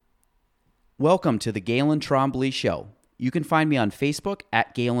Welcome to the Galen Trombley Show. You can find me on Facebook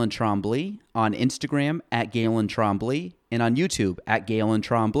at Galen Trombley, on Instagram at Galen Trombley, and on YouTube at Galen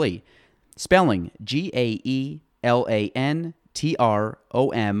Trombley. Spelling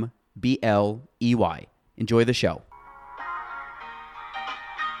GaelanTrombley. Enjoy the show.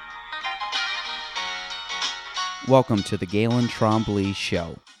 Welcome to the Galen Trombley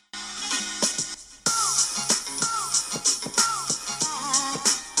Show.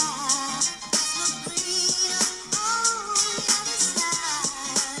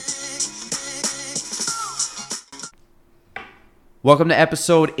 Welcome to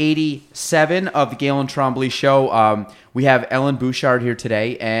episode 87 of the Galen Trombley Show. We have Ellen Bouchard here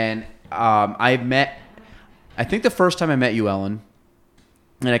today, and I think the first time I met you, Ellen,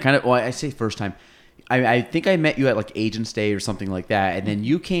 and I say first time, I think I met you at like Agents Day or something like that, and then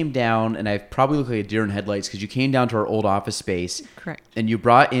you came down, and I probably look like a deer in headlights because you came down to our old office space. Correct. And you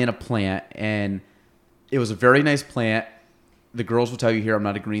brought in a plant, and it was a very nice plant. The girls will tell you here I'm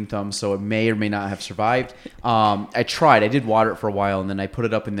not a green thumb, so it may or may not have survived. I tried. I did water it for a while, and then I put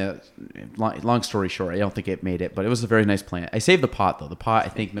it up in the... Long story short, I don't think it made it, but it was a very nice plant. I saved the pot, though. The pot I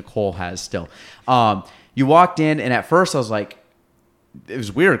think Nicole has still. You walked in, and at first I was like... It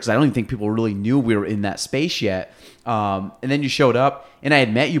was weird, because I don't even think people really knew we were in that space yet. And then you showed up, and I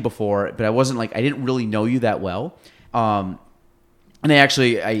had met you before, but I didn't really know you that well. And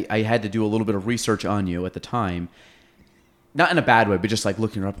I had to do a little bit of research on you at the time. Not in a bad way, but just like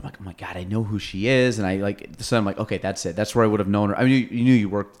looking her up, I'm like, oh my God, I know who she is. And so I'm like, okay, that's it. That's where I would have known her. I mean, you knew you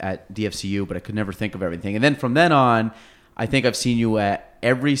worked at DFCU, but I could never think of everything. And then from then on, I think I've seen you at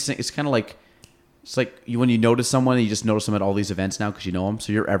it's kind of like, it's like when you notice someone, you just notice them at all these events now because you know them.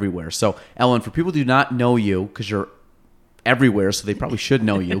 So you're everywhere. So Ellen, for people who do not know you, because you're everywhere, so they probably should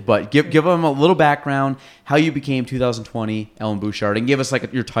know you, but give them a little background, how you became 2020 Ellen Bouchard, and give us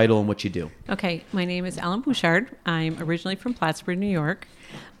like your title and what you do. Okay, my name is Ellen Bouchard. I'm originally from Plattsburgh, New York.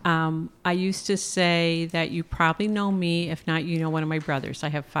 I used to say that you probably know me, if not, you know one of my brothers. I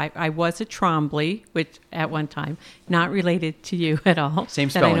have 5. I was a Trombley, which at one time, not related to you at all. Same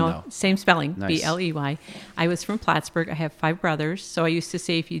spelling, though. Same spelling, Nice. Bley. I was from Plattsburgh. I have 5 brothers. So I used to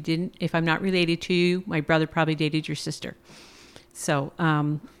say, if I'm not related to you, my brother probably dated your sister. So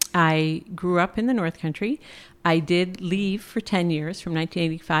I grew up in the North Country. I did leave for 10 years, from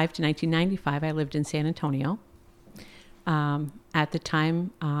 1985 to 1995. I lived in San Antonio. At the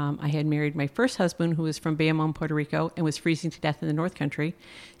time, I had married my first husband, who was from Bayamon, Puerto Rico, and was freezing to death in the North Country.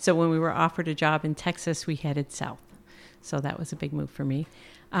 So when we were offered a job in Texas, we headed south. So that was a big move for me.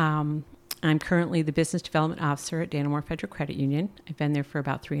 I'm currently the Business Development Officer at Dannemore Federal Credit Union. I've been there for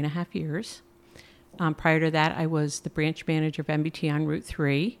about 3.5 years. Prior to that, I was the branch manager of MBT on Route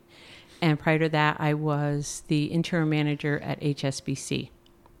 3. And prior to that, I was the interim manager at HSBC.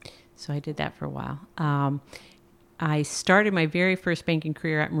 So I did that for a while. I started my very first banking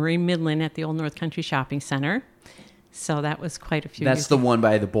career at Marine Midland at the Old North Country Shopping Center. So that was quite a few years. That's the one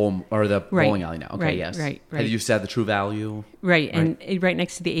by the bowling alley now. Okay, right, yes. Right. Had you said the True Value? Right, and right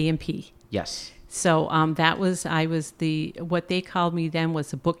next to the AMP. Yes. So I was what they called me then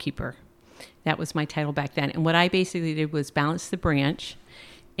was a bookkeeper. That was my title back then. And what I basically did was balance the branch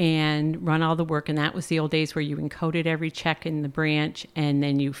and run all the work. And that was the old days where you encoded every check in the branch and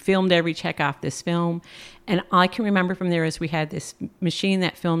then you filmed every check off this film. And all I can remember from there is we had this machine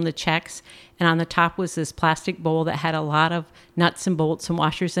that filmed the checks. And on the top was this plastic bowl that had a lot of nuts and bolts and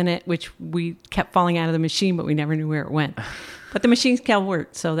washers in it, which we kept falling out of the machine, but we never knew where it went. But the machine still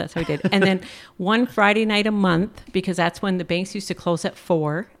worked, so that's how we did. And then one Friday night a month, because that's when the banks used to close at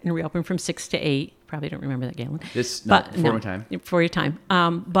 4 and reopen from 6 to 8. Probably don't remember that, Galen. Before my time. Before your time.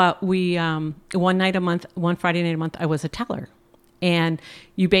 But we, one Friday night a month, I was a teller. And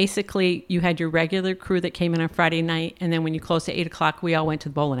you had your regular crew that came in on Friday night, and then when you closed at 8 o'clock, we all went to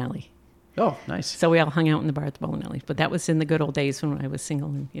the bowling alley. Oh, nice. So we all hung out in the bar at the bowling alley. But that was in the good old days when I was single,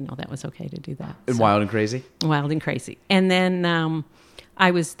 and, that was okay to do that. And wild and crazy? Wild and crazy. And then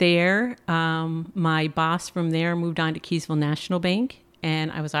I was there. My boss from there moved on to Keysville National Bank,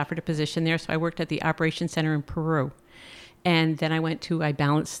 and I was offered a position there. So I worked at the Operations Center in Peru. And then I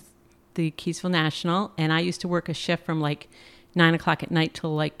balanced the Keysville National, and I used to work a shift from like 9 o'clock at night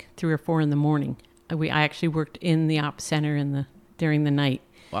till like 3 or 4 in the morning. I actually worked in the op center during the night.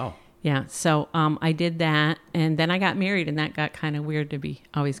 Wow. Yeah, so I did that, and then I got married, and that got kind of weird to be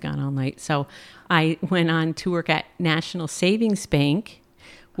always gone all night. So I went on to work at National Savings Bank,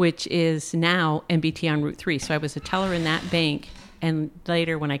 which is now MBT on Route 3. So I was a teller in that bank, and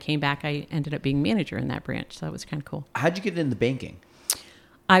later when I came back, I ended up being manager in that branch. So that was kind of cool. How'd you get into banking?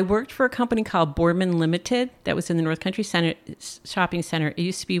 I worked for a company called Boardman Limited that was in the North Country Center shopping center. It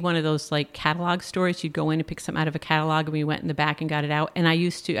used to be one of those like catalog stores. You'd go in and pick something out of a catalog, and we went in the back and got it out. And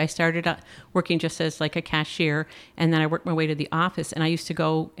I started working just as like a cashier, and then I worked my way to the office, and I used to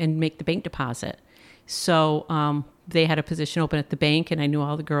go and make the bank deposit. So they had a position open at the bank, and I knew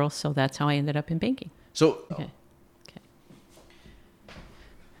all the girls, so that's how I ended up in banking. So,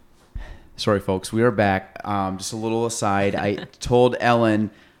 sorry, folks, we are back. Just a little aside. I told Ellen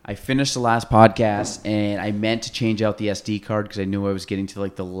I finished the last podcast, and I meant to change out the SD card because I knew I was getting to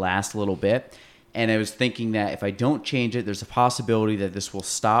like the last little bit. And I was thinking that if I don't change it, there's a possibility that this will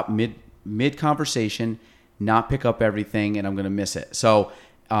stop mid conversation, not pick up everything, and I'm going to miss it. So,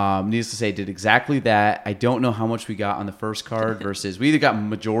 needless to say, did exactly that. I don't know how much we got on the first card versus we either got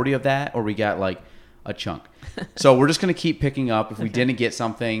majority of that or we got like a chunk. So we're just going to keep picking up. If we didn't get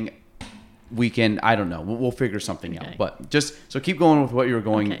something, we can, I don't know, we'll figure something out. But just, so keep going with what you were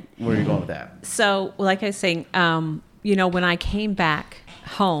going, where you're going with that. So, like I was saying, when I came back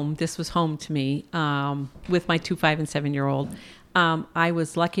home, this was home to me, with my 2, 5, and 7-year-old. I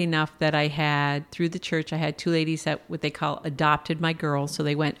was lucky enough that I had, through the church, I had 2 ladies that what they call adopted my girls. So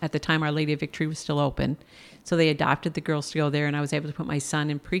they went, at the time Our Lady of Victory was still open. So they adopted the girls to go there, and I was able to put my son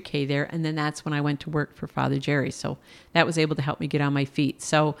in pre-K there. And then that's when I went to work for Father Jerry. So that was able to help me get on my feet.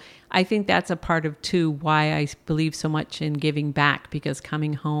 So I think that's a part of, too, why I believe so much in giving back, because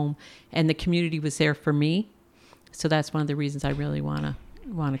coming home and the community was there for me. So that's one of the reasons I really want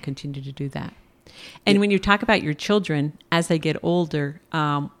to continue to do that. And when you talk about your children as they get older,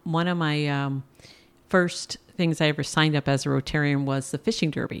 one of my first things I ever signed up as a Rotarian was the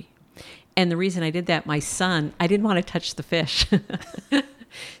fishing derby. And the reason I did that, my son, I didn't want to touch the fish.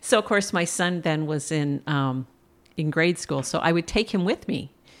 So, of course, my son then was in grade school. So I would take him with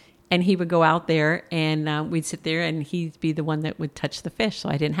me. And he would go out there, and we'd sit there, and he'd be the one that would touch the fish. So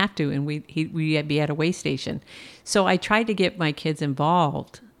I didn't have to, and we'd be at a weigh station. So I tried to get my kids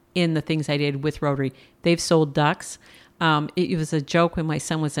involved in the things I did with Rotary. They've sold ducks. It was a joke when my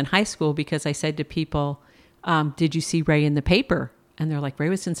son was in high school because I said to people, did you see Ray in the paper? And they're like, Ray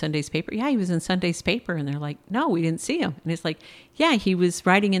was in Sunday's paper? Yeah, he was in Sunday's paper. And they're like, no, we didn't see him. And it's like, yeah, he was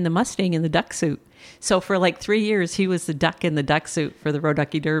riding in the Mustang in the duck suit. So for like 3 years, he was the duck in the duck suit for the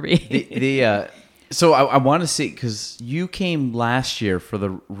Roducky Derby. So I want to see, because you came last year for the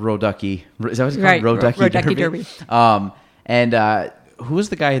Roducky. Is that what it's called? Right, Roducky Derby. Derby. Who was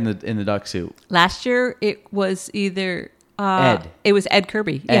the guy in the duck suit? Last year, it was either Ed. It was Ed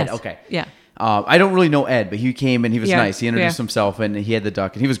Kirby. Ed, yes. okay. Yeah. I don't really know Ed, but he came and he was nice. He introduced Yeah. himself, and he had the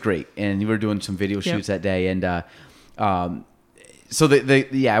duck, and he was great. And we were doing some video shoots that day, and so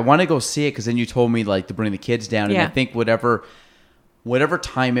I want to go see it because then you told me like to bring the kids down, and I think whatever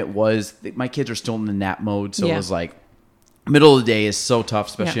time it was, my kids are still in the nap mode, so it was like middle of the day is so tough,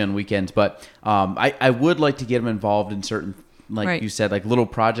 especially on weekends. But I would like to get them involved in certain, like you said, like little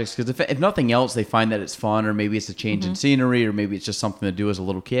projects, because if nothing else, they find that it's fun, or maybe it's a change in scenery, or maybe it's just something to do as a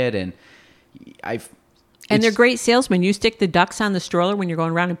little kid, and they're great salesmen. You stick the ducks on the stroller when you're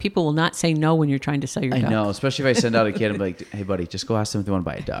going around, and people will not say no when you're trying to sell your duck. I know, especially if I send out a kid and be like, hey, buddy, just go ask them if they want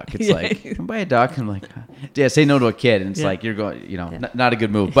to buy a duck. It's like, buy a duck. And I'm like, yeah, say no to a kid. And it's like, you're going, not a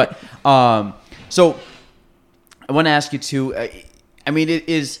good move. But so I want to ask you too, I mean, it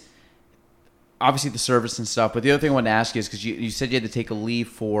is obviously the service and stuff, but the other thing I want to ask you is, because you said you had to take a leave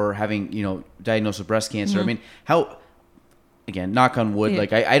for having, diagnosed with breast cancer. I mean, how... Again, knock on wood.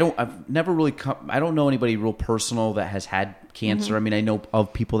 Like I've never really I don't know anybody real personal that has had cancer. I mean, I know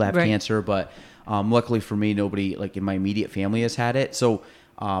of people that have cancer, but luckily for me, nobody like in my immediate family has had it. So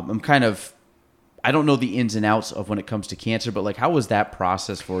I'm kind of, I don't know the ins and outs of when it comes to cancer, but like, how was that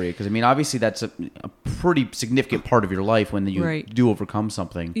process for you? Because I mean, obviously that's a pretty significant part of your life when you do overcome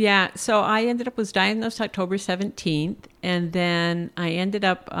something. Yeah. So I was diagnosed October 17th, and then I ended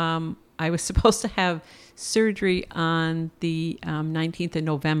up, I was supposed to have surgery on the 19th of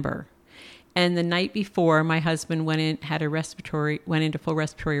November. And the night before, my husband went into full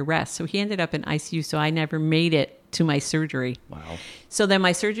respiratory arrest. So he ended up in ICU, so I never made it to my surgery. Wow. So then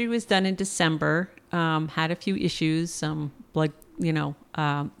my surgery was done in December, had a few issues, some blood,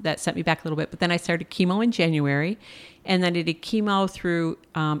 that sent me back a little bit. But then I started chemo in January, and then I did chemo through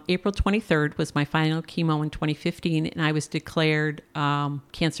April 23rd was my final chemo in 2015, and I was declared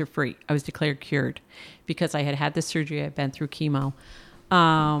cancer-free. I was declared cured because I had the surgery. I'd been through chemo.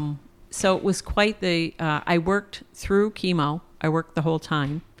 So it was quite I worked through chemo. I worked the whole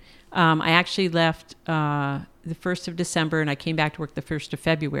time. I actually left the 1st of December, and I came back to work the 1st of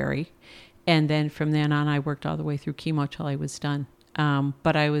February. And then from then on, I worked all the way through chemo till I was done.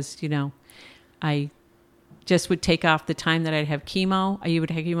 But I was, just would take off the time that I'd have chemo. I would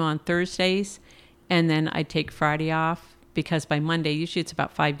have chemo on Thursdays, and then I'd take Friday off because by Monday, usually it's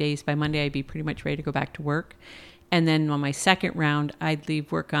about 5 days. By Monday, I'd be pretty much ready to go back to work. And then on my second round, I'd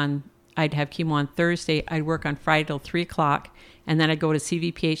have chemo on Thursday. I'd work on Friday till 3 o'clock, and then I'd go to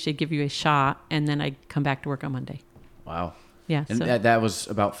CVPH. They'd give you a shot, and then I'd come back to work on Monday. Wow. Yeah. And that was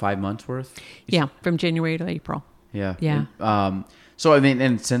about 5 months worth? Yeah, from January to April. Yeah. Yeah. And, so I mean,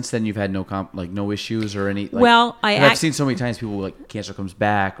 and since then you've had no issues or any. Well, I've seen so many times people like cancer comes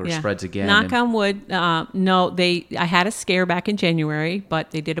back or spreads again. Knock on wood. No, I had a scare back in January, but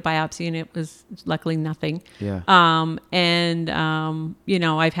they did a biopsy and it was luckily nothing. Yeah. I've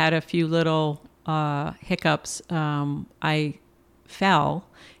had a few little hiccups. I fell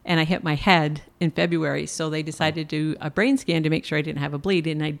and I hit my head in February. So they decided to do a brain scan to make sure I didn't have a bleed,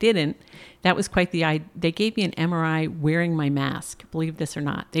 and I didn't. That was quite they gave me an MRI wearing my mask, believe this or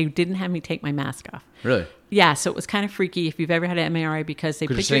not. They didn't have me take my mask off. Really? Yeah, so it was kind of freaky if you've ever had an MRI because they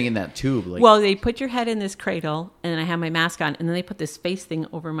put you're sitting in that tube. They put your head in this cradle, and then I have my mask on, and then they put this face thing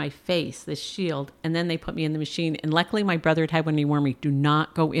over my face, this shield, and then they put me in the machine. And luckily my brother had one, and he warned me, do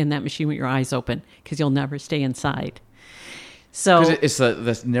not go in that machine with your eyes open because you'll never stay inside. So it's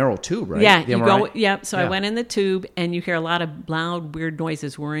the narrow tube, right? Yeah, the you MRI? go. Yep. So I went in the tube, and you hear a lot of loud, weird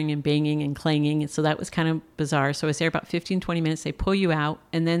noises, whirring and banging and clanging. So that was kind of bizarre. So I was there about 15, 20 minutes. They pull you out,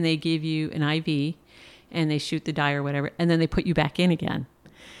 and then they give you an IV, and they shoot the dye or whatever, and then they put you back in again.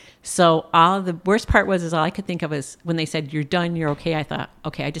 So the worst part was all I could think of is when they said, you're done, you're okay. I thought,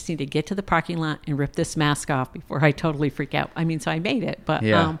 okay, I just need to get to the parking lot and rip this mask off before I totally freak out. I mean, so I made it. But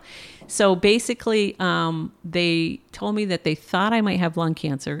so basically, they told me that they thought I might have lung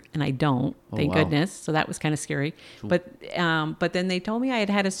cancer, and I don't, thank goodness. So that was kind of scary. But then they told me I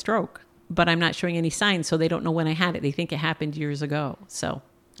had a stroke, but I'm not showing any signs, so they don't know when I had it. They think it happened years ago. So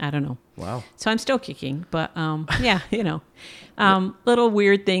I don't know. Wow. So I'm still kicking, but little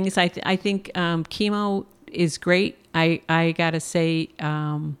weird things. I think chemo is great. I gotta say,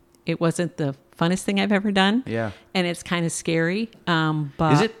 it wasn't the funnest thing I've ever done. Yeah. And it's kind of scary.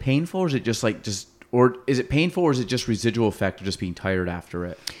 But is it painful, or is it or is it painful, or is it just residual effect of just being tired after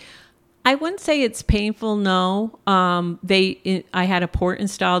it? I wouldn't say it's painful. No. I had a port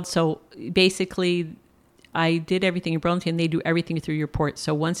installed, so basically I did everything in Burlington. They do everything through your port.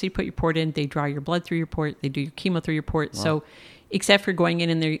 So once you put your port in, they draw your blood through your port. They do your chemo through your port. Wow. So except for going in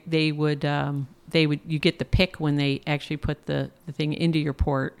and they would you get the pick when they actually put the thing into your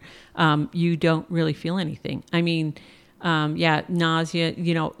port. You don't really feel anything. I mean, nausea,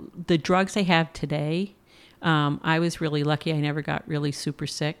 the drugs I have today, I was really lucky. I never got really super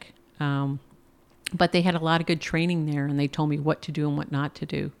sick. But they had a lot of good training there, and they told me what to do and what not to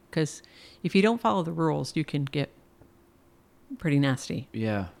do. Because if you don't follow the rules, you can get pretty nasty.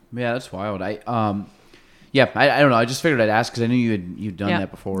 Yeah, that's wild. I don't know. I just figured I'd ask because I knew you'd done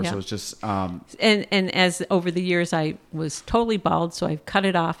that before. So it's just and as over the years, I was totally bald, so I've cut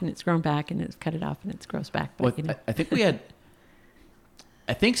it off and it's grown back, and it's cut it off and it's grows back. But, I think we had.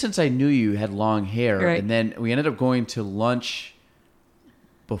 I think since I knew you had long hair, right. And then we ended up going to lunch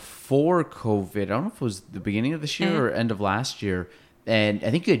before COVID. I don't know if it was the beginning of this year or end of last year. And I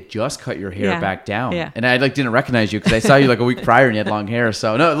think you had just cut your hair back down. Yeah. And I didn't recognize you because I saw you like a week prior and you had long hair.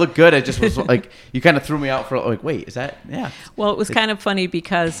 So no, it looked good. It just was like, you kind of threw me out for like, wait, is that, yeah. Well, it was kind of funny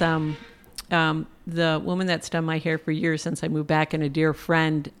because the woman that's done my hair for years since I moved back, and a dear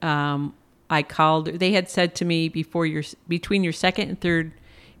friend, I called, they had said to me between your second and third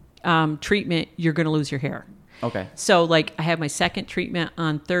treatment, you're going to lose your hair. Okay. So like I had my second treatment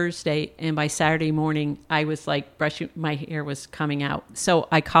on Thursday, and by Saturday morning I was like my hair was coming out. So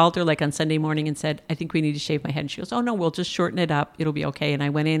I called her like on Sunday morning and said, I think we need to shave my head. And she goes, oh no, we'll just shorten it up. It'll be okay. And I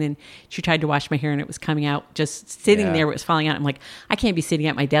went in and she tried to wash my hair and it was coming out, just sitting there. It was falling out. I'm like, I can't be sitting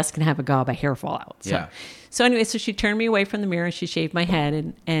at my desk and have a gob of hair fall out. So anyway, so she turned me away from the mirror and she shaved my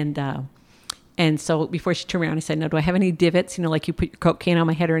head and so before she turned around, I said, no, do I have any divots? Like you put your Coke can on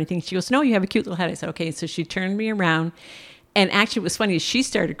my head or anything? She goes, no, you have a cute little head. I said, okay. So she turned me around. And actually, it was funny. She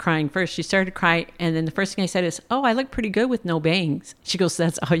started crying first. She started to cry. And then the first thing I said is, oh, I look pretty good with no bangs. She goes,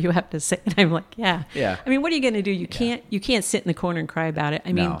 that's all you have to say. And I'm like, yeah. I mean, what are you going to do? You can't sit in the corner and cry about it.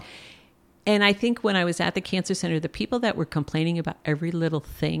 I mean, and I think when I was at the cancer center, the people that were complaining about every little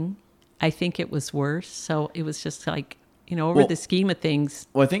thing, I think it was worse. So it was just like, over the scheme of things.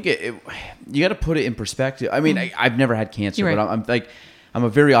 Well, I think you got to put it in perspective. I mean, I've never had cancer, but I'm a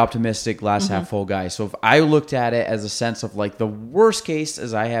very optimistic, glass half full guy. So if I looked at it as a sense of like the worst case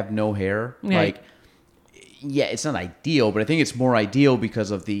is I have no hair, it's not ideal, but I think it's more ideal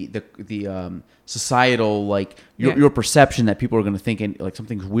because of the societal, like your perception that people are going to think like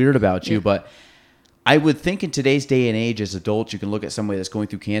something's weird about you. But I would think in today's day and age, as adults, you can look at somebody that's going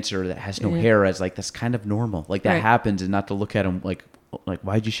through cancer that has no hair as like, that's kind of normal. Like that happens, and not to look at them like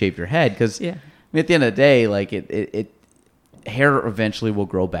why'd you shave your head? Because I mean, at the end of the day, like it hair eventually will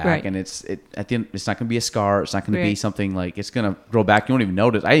grow back, and at the end, it's not going to be a scar. It's not going to be something like it's going to grow back. You won't even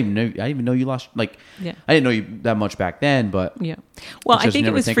notice. I didn't even know you lost. Like I didn't know you that much back then, but well, I think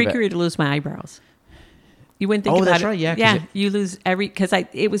it was freakier to lose my eyebrows. You wouldn't think about that's it. right. Yeah. You lose because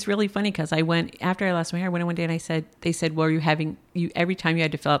it was really funny because I went, after I lost my hair, I went in one day and they said, well, every time you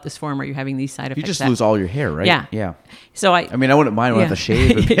had to fill out this form, are you having these side effects? You just lose all your hair, right? Yeah. Yeah. So I mean, I wouldn't mind when I have to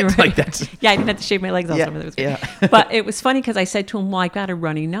shave a bit. Like that's. Yeah, I didn't have to shave my legs all summer. That was great. But it was funny because I said to him, well, I got a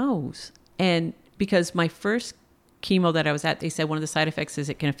runny nose. And because my first chemo that I was at, they said one of the side effects is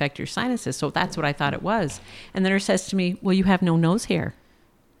it can affect your sinuses. So that's what I thought it was. And the nurse says to me, well, you have no nose hair.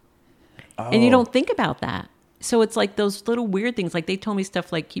 And you don't think about that. So it's like those little weird things. Like they told me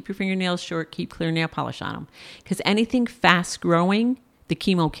stuff like keep your fingernails short, keep clear nail polish on them. Because anything fast growing, the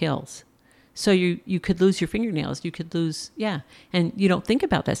chemo kills. So you could lose your fingernails. You could lose, and you don't think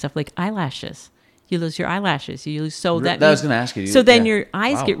about that stuff like eyelashes. You lose your eyelashes. You lose, so that I was going to ask you. So then your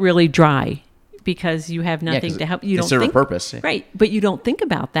eyes get really dry because you have nothing to help. You don't serve think, a purpose. Right. But you don't think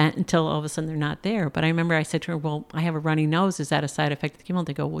about that until all of a sudden they're not there. But I remember I said to her, well, I have a runny nose. Is that a side effect of the chemo? And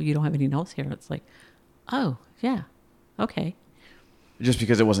they go, well, you don't have any nose hair. It's like, oh, yeah. Okay. Just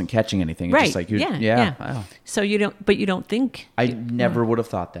because it wasn't catching anything. It's right. just like Wow. So you don't think. I never would have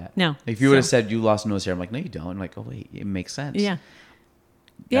thought that. No. If you would have said you lost nose hair, I'm like, no, you don't. I'm like, oh, wait, it makes sense. Yeah.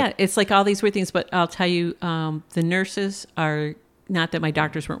 Yeah. It's like all these weird things, but I'll tell you, the nurses are, not that my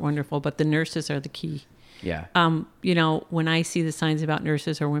doctors weren't wonderful, but the nurses are the key. Yeah. When I see the signs about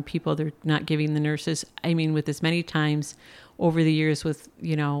nurses or when people, they're not giving the nurses, I mean, with as many times over the years with,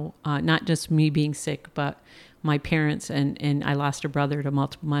 not just me being sick, but my parents and I lost a brother to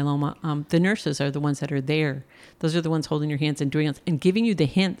multiple myeloma. The nurses are the ones that are there. Those are the ones holding your hands and doing it and giving you the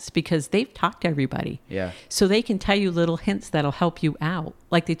hints because they've talked to everybody. Yeah. So they can tell you little hints that'll help you out.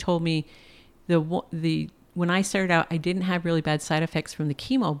 Like they told me when I started out, I didn't have really bad side effects from the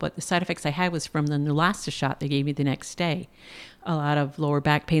chemo, but the side effects I had was from the Neulasta shot they gave me the next day. A lot of lower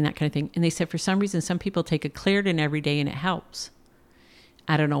back pain, that kind of thing. And they said for some reason, some people take a Claritin every day and it helps.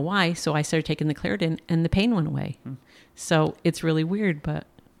 I don't know why. So I started taking the Claritin and the pain went away. So it's really weird, but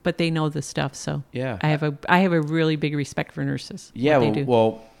they know this stuff. So yeah, I have a really big respect for nurses. Yeah.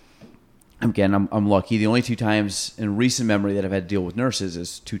 Well, again, I'm lucky. The only 2 times in recent memory that I've had to deal with nurses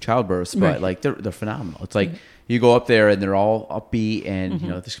is 2 childbirths, but like they're phenomenal. It's like you go up there and they're all upbeat and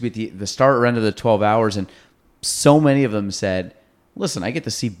this could be the start or end of the 12 hours. And so many of them said, listen, I get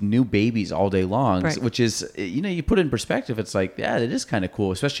to see new babies all day long, which is, you put it in perspective. It's like, yeah, it is kind of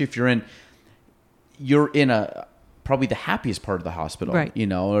cool, especially if you're in a probably the happiest part of the hospital,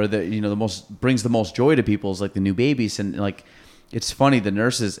 or the most brings the most joy to people is like the new babies. And like, it's funny, the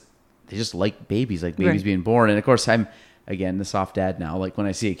nurses, they just like babies being born. And of course I'm, again, the soft dad now. Like when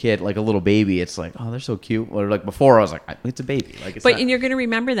I see a kid, like a little baby, it's like, oh, they're so cute. Or like before I was like, it's a baby. Like, and you're going to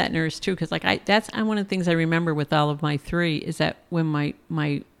remember that nurse too. Cause like that's one of the things I remember with all of my 3 is that when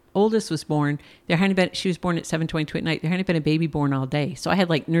my oldest was born, she was born at 7:22 at night. There hadn't been a baby born all day. So I had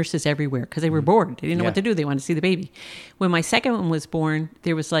like nurses everywhere because they were bored. They didn't know what to do. They wanted to see the baby. When my second one was born,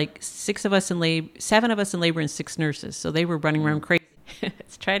 there was like 7 of us in labor and 6 nurses. So they were running around crazy.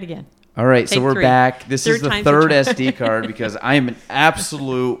 Let's try it again. All right, so we're back. This is the third SD card because I am an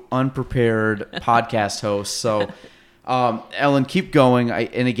absolute unprepared podcast host. So, Ellen, keep going.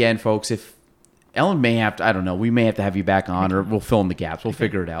 And again, folks, if Ellen may have to, I don't know, we may have to have you back on or we'll fill in the gaps. We'll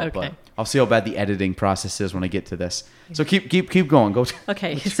figure it out. Okay. But I'll see how bad the editing process is when I get to this. So keep going. Go.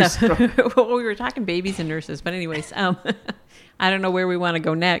 Okay, so well, we were talking babies and nurses, but anyways, I don't know where we want to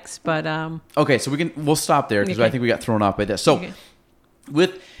go next, but okay, so we'll stop there because I think we got thrown off by this. So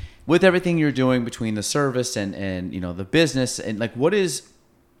with everything you're doing between the service and the business and like what is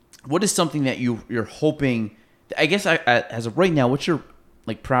something that you're hoping, I guess as of right now, what's your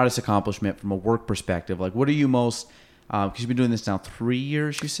like proudest accomplishment from a work perspective? Like what are you most because you've been doing this now 3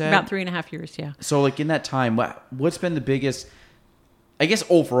 years, you said? About 3.5 years, yeah. So like in that time, what's been the biggest, I guess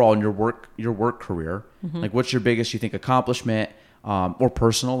overall in your work career, like what's your biggest, you think, accomplishment or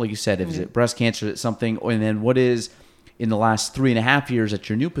personal, like you said, is it breast cancer, is it something, and then what is in the last 3.5 years at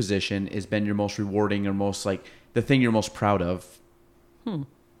your new position has been your most rewarding or most like the thing you're most proud of?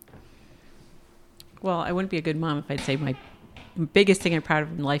 Well, I wouldn't be a good mom if I'd say my biggest thing I'm proud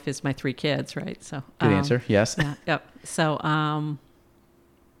of in life is my 3 kids, right? So good answer. Yes. Yep. So, oh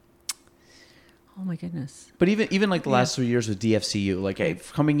my goodness. But even like the last 3 years with DFCU, like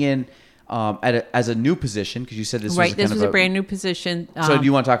coming in, as a new position, because you said this Right, was this was a brand new position. So do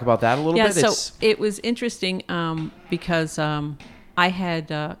you want to talk about that a little bit? So it was interesting because I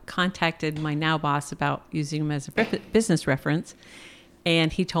had contacted my now boss about using him as a business reference,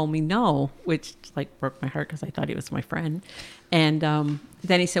 and he told me no, which like broke my heart because I thought he was my friend. And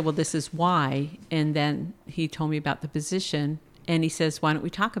then he said, well, this is why. And then he told me about the position. And he says, why don't we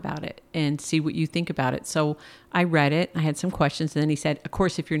talk about it and see what you think about it? So I read it. I had some questions. And then he said, of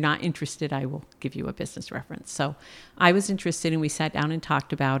course, if you're not interested, I will give you a business reference. So I was interested, and we sat down and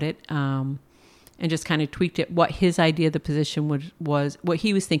talked about it and just kind of tweaked it, what his idea of the position was, what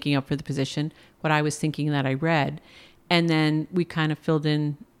he was thinking of for the position, what I was thinking that I read. And then we kind of filled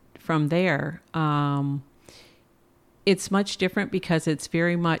in from there. It's much different because it's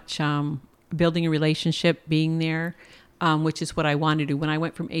very much building a relationship, being there. Which is what I wanted to do. When I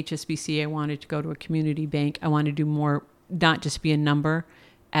went from HSBC, I wanted to go to a community bank. I wanted to do more, not just be a number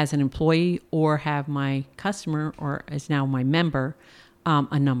as an employee or have my customer, or as now my member,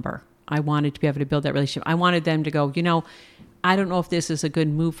 a number. I wanted to be able to build that relationship. I wanted them to go, I don't know if this is a good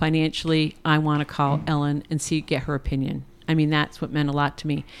move financially. I want to call Ellen and get her opinion. I mean, that's what meant a lot to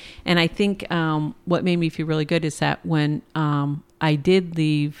me. And I think what made me feel really good is that when I did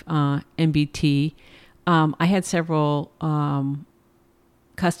leave MBT, I had several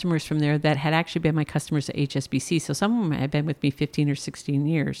customers from there that had actually been my customers at HSBC. So some of them had been with me 15 or 16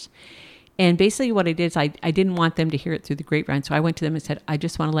 years. And basically what I did is I didn't want them to hear it through the grapevine. So I went to them and said, I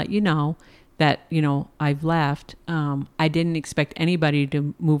just want to let you know that, I've left. I didn't expect anybody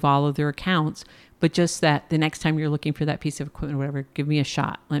to move all of their accounts, but just that the next time you're looking for that piece of equipment or whatever, give me a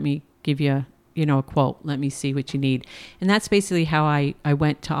shot. Let me give you a quote. Let me see what you need. And that's basically how I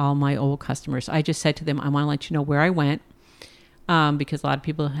went to all my old customers. I just said to them, I want to let you know where I went, because a lot of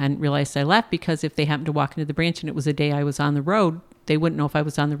people hadn't realized I left, because if they happened to walk into the branch and it was a day I was on the road, they wouldn't know if I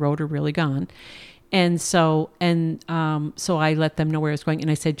was on the road or really gone. And so I let them know where I was going,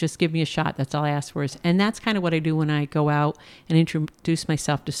 and I said, just give me a shot. That's all I asked for. And that's kind of what I do when I go out and introduce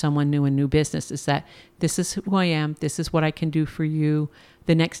myself to someone new in new business, is that this is who I am. This is what I can do for you.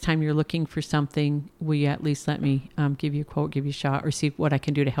 The next time you're looking for something, will you at least let me give you a quote, give you a shot, or see what I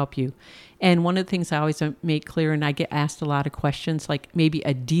can do to help you? And one of the things I always make clear, and I get asked a lot of questions, like maybe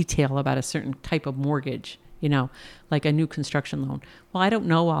a detail about a certain type of mortgage, like a new construction loan. Well, I don't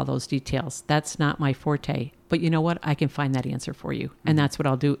know all those details. That's not my forte. But you know what? I can find that answer for you. And that's what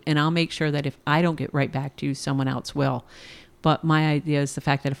I'll do. And I'll make sure that if I don't get right back to you, someone else will. But my idea is the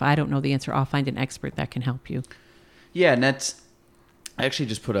fact that if I don't know the answer, I'll find an expert that can help you. Yeah, and I actually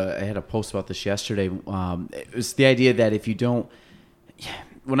just I had a post about this yesterday. It was the idea that if you don't,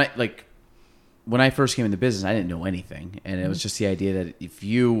 when I first came in the business, I didn't know anything. And it was just the idea that if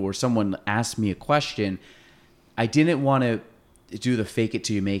you or someone asked me a question, I didn't want to do the fake it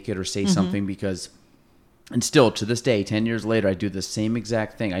till you make it or say something, because, and still to this day, 10 years later, I do the same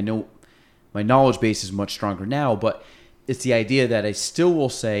exact thing. I know my knowledge base is much stronger now, but it's the idea that I still will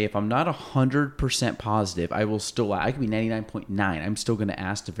say, if I'm not 100% positive, I can be 99.9. I'm still going to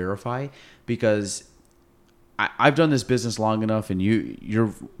ask to verify, because I've done this business long enough, and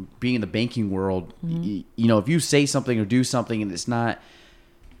you're being in the banking world, if you say something or do something and it's not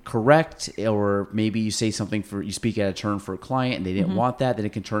correct, or maybe you say something you speak out of turn for a client and they didn't want that, then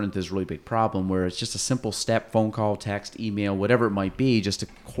it can turn into this really big problem where it's just a simple step, phone call, text, email, whatever it might be, just to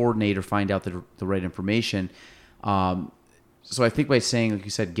coordinate or find out the right information. So I think by saying, like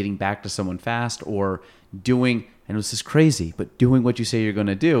you said, getting back to someone fast, or doing, I know this is crazy, but doing what you say you're going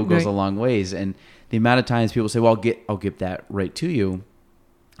to do goes a long ways. And the amount of times people say, well, I'll get that right to you,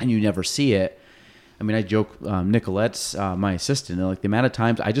 and you never see it. I mean, I joke, Nicolette's my assistant, and like the amount of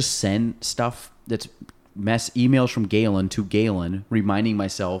times I just send stuff that's emails from Galen to Galen, reminding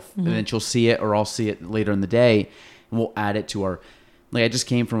myself, and then she'll see it, or I'll see it later in the day, and we'll add it to our, like I just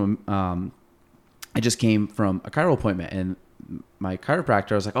came from a chiro appointment, and my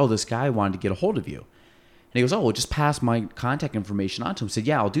chiropractor, I was like, oh, this guy wanted to get a hold of you. And he goes, oh, well, just pass my contact information on to him. I said,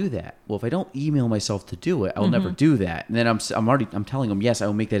 yeah, I'll do that. Well, if I don't email myself to do it, I'll never do that. And then I'm telling him, yes, I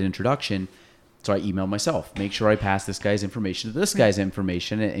will make that introduction. So I email myself, make sure I pass this guy's information to this guy's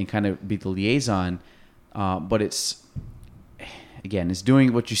information, and kind of be the liaison. But it's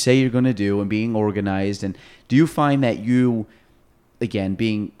doing what you say you're going to do and being organized. And do you find that you,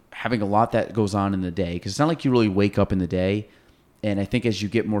 again, having a lot that goes on in the day, because it's not like you really wake up in the day. And I think as you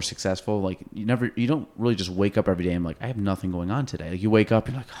get more successful, like you don't really just wake up every day and like, I have nothing going on today. Like you wake up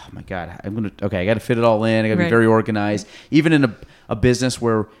and you're like, oh my God, I got to fit it all in. I got to be very organized. Even in a business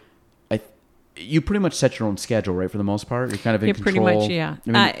where you pretty much set your own schedule, right? For the most part, you're kind of in control. Pretty much,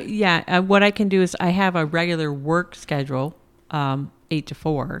 yeah. What I can do is I have a regular work schedule, 8 to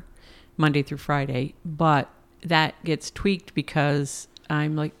 4. Monday through Friday, but that gets tweaked because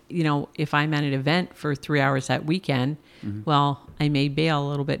I'm like, if I'm at an event for 3 hours that weekend, well, I may bail a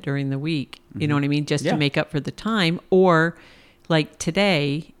little bit during the week. You know what I mean? Just to make up for the time. Or like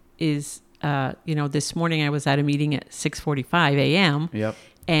today is, this morning I was at a meeting at 6:45 a.m. Yep.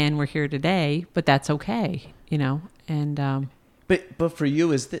 And we're here today, but that's okay, and, but for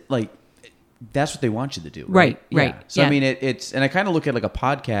you, is that like, that's what they want you to do, right? Right. Yeah. So, I mean, it's, and I kind of look at like a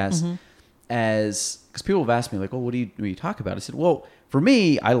podcast as, because people have asked me like, oh, what do you talk about? I said, well, for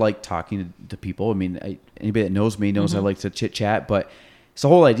me, I like talking to people. I mean, anybody that knows me knows I like to chit chat, but it's the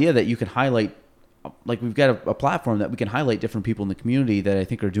whole idea that you can highlight, like we've got a platform that we can highlight different people in the community that I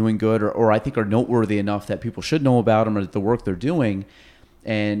think are doing good or I think are noteworthy enough that people should know about them or the work they're doing.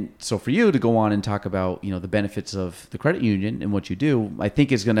 And so for you to go on and talk about, the benefits of the credit union and what you do, I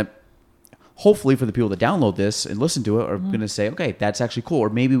think is going to, hopefully for the people that download this and listen to it are going to say, okay, that's actually cool. Or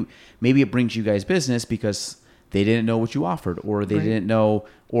maybe it brings you guys business because they didn't know what you offered, or they didn't know,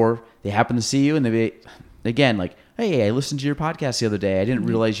 or they happen to see you and again, like, hey, I listened to your podcast the other day. I didn't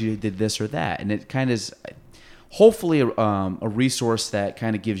realize you did this or that. And it kind of is hopefully a resource that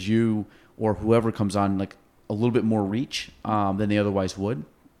kind of gives you or whoever comes on like a little bit more reach than they otherwise would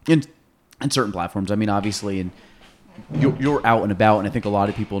in certain platforms. I mean, obviously, and you're out and about, and I think a lot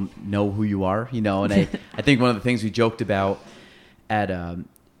of people know who you are, and I think one of the things we joked about at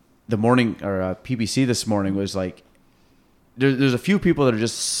the morning or PBC this morning was like, there's a few people that are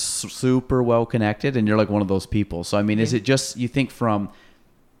just super well connected, and you're like one of those people. So I mean, is it just, you think, from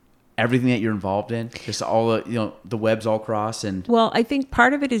everything that you're involved in, just all the the webs all cross? And well, I think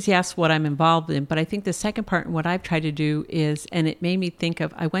part of it is yes, what I'm involved in, but I think the second part and what I've tried to do is, and it made me think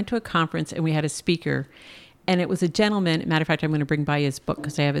of, I went to a conference and we had a speaker, and it was a gentleman. Matter of fact, I'm going to bring by his book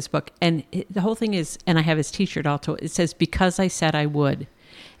because I have his book, and the whole thing is, and I have his T-shirt also. It says, "Because I said I would."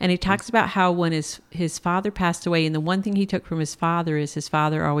 And he talks about how when his father passed away, and the one thing he took from his father is his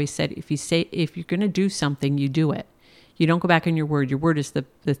father always said, if you're going to do something, you do it. You don't go back on your word. Your word is the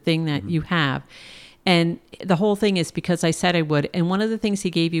thing that you have. And the whole thing is, because I said I would. And one of the things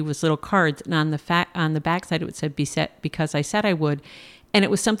he gave you was little cards, and on the back side it said, because I said I would. And it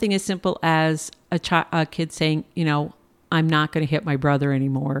was something as simple as a kid saying, I'm not going to hit my brother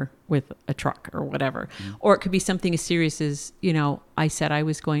anymore with a truck or whatever. Or it could be something as serious as, I said I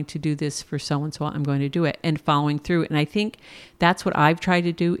was going to do this for so-and-so, I'm going to do it, and following through. And I think that's what I've tried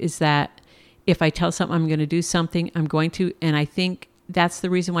to do, is that if I tell something I'm going to do something, I'm going to. And I think that's the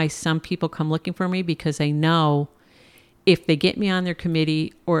reason why some people come looking for me, because they know if they get me on their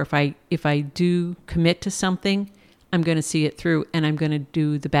committee, or if I do commit to something, I'm going to see it through, and I'm going to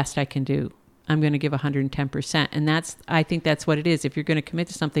do the best I can do. I'm going to give 110%. And I think that's what it is. If you're going to commit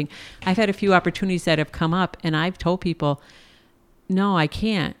to something, I've had a few opportunities that have come up, and I've told people, no, I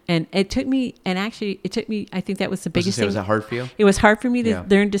can't. And it took me, I think that was the biggest thing. Was that hard for you? It was hard for me to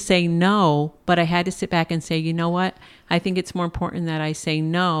learn to say no, but I had to sit back and say, you know what? I think it's more important that I say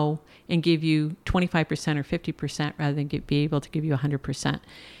no and give you 25% or 50% rather than be able to give you 100%.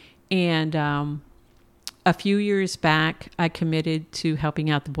 And, a few years back, I committed to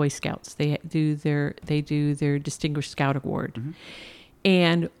helping out the Boy Scouts. They do their Distinguished Scout Award.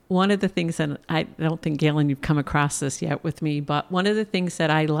 And one of the things that I don't think, Galen, you've come across this yet with me, but one of the things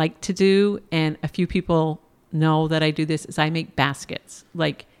that I like to do, and a few people know that I do this, is I make baskets,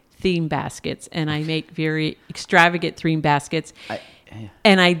 like theme baskets, and I make very extravagant theme baskets.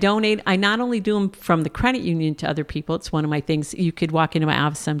 And I donate. I not only do them from the credit union to other people. It's one of my things. You could walk into my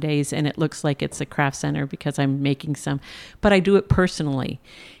office some days and it looks like it's a craft center because I'm making some, but I do it personally.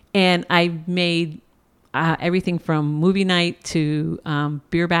 And I've made everything from movie night to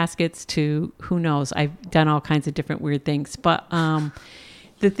beer baskets to who knows. I've done all kinds of different weird things. But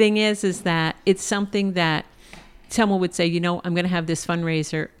the thing is that it's something that someone would say, I'm going to have this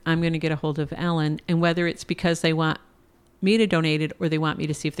fundraiser. I'm going to get a hold of Ellen. And whether it's because they want me to donate it, or they want me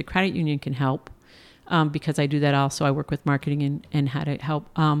to see if the credit union can help, because I do that also. I work with marketing and how to help.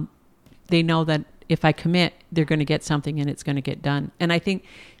 They know that if I commit, they're going to get something and it's going to get done. And I think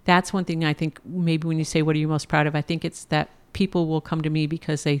that's one thing. I think maybe when you say, what are you most proud of? I think it's that people will come to me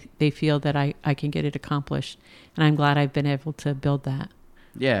because they feel that I can get it accomplished. And I'm glad I've been able to build that.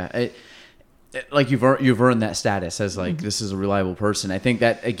 Yeah. Like you've earned that status as like, this is a reliable person. I think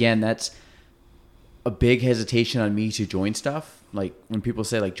that, again, that's a big hesitation on me to join stuff. Like when people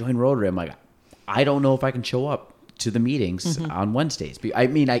say like join Rotary, I'm like, I don't know if I can show up to the meetings on Wednesdays. I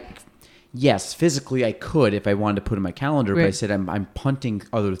mean, yes, physically I could if I wanted to put in my calendar, but I said I'm punting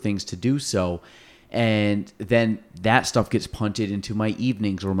other things to do so. And then that stuff gets punted into my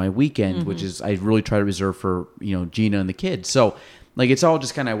evenings or my weekend, which is I really try to reserve for, Gina and the kids. So like it's all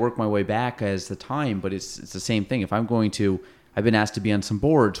just kind of work my way back as the time, but it's the same thing. If I'm going to, I've been asked to be on some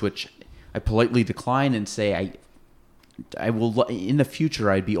boards, which I politely decline and say I will in the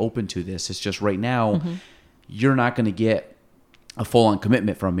future. I'd be open to this. It's just right now, you're not going to get a full-on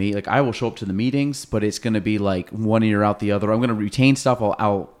commitment from me. Like I will show up to the meetings, but it's going to be like one ear out the other. I'm going to retain stuff.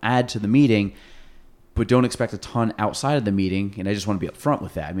 I'll add to the meeting, but don't expect a ton outside of the meeting. And I just want to be upfront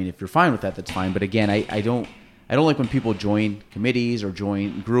with that. I mean, if you're fine with that, that's fine. But again, I don't like when people join committees or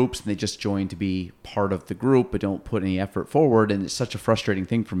join groups and they just join to be part of the group, but don't put any effort forward. And it's such a frustrating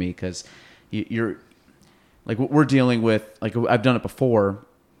thing for me because you're like what we're dealing with. Like I've done it before,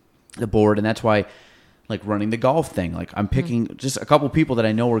 the board, and that's why. Like running the golf thing. Like I'm picking just a couple people that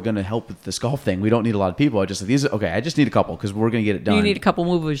I know are going to help with this golf thing. We don't need a lot of people. I just like I just need a couple because we're going to get it done. You need a couple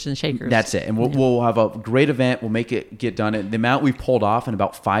movers and shakers. That's it. And we'll have a great event. We'll make it get done. And the amount we've pulled off in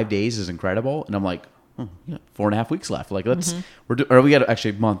about 5 days is incredible. And I'm like, 4.5 weeks left. Like we got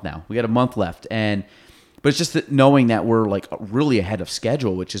actually a month now. We got a month left. But it's just that knowing that we're like really ahead of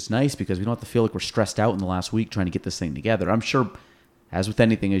schedule, which is nice because we don't have to feel like we're stressed out in the last week trying to get this thing together. I'm sure as with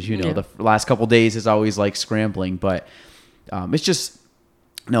anything, as you know, the last couple of days is always like scrambling, but it's just,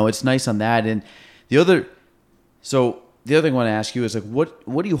 no, it's nice on that. And the other thing I want to ask you is like,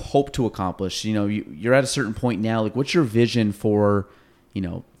 what do you hope to accomplish? You know, you're at a certain point now, like what's your vision for, you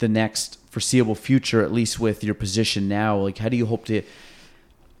know, the next foreseeable future, at least with your position now? Like, how do you hope to,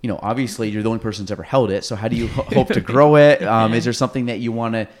 you know, obviously you're the only person that's ever held it. So how do you hope to grow it? Is there something that you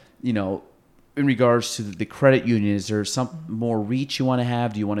want to, you know, in regards to the credit union, is there some more reach you want to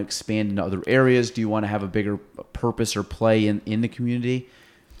have? Do you want to expand into other areas? Do you want to have a bigger purpose or play in the community?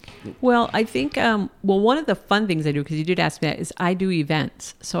 Well, I think, one of the fun things I do, because you did ask me that, is I do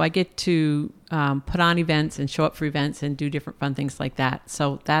events. So I get to put on events and show up for events and do different fun things like that.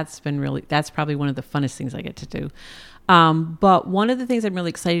 So that's probably one of the funnest things I get to do. But one of the things I'm really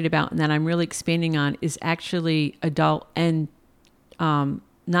excited about and that I'm really expanding on is actually adult and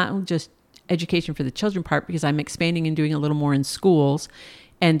not just education for the children part, because I'm expanding and doing a little more in schools,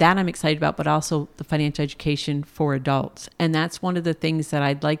 and that I'm excited about, but also the financial education for adults. And that's one of the things that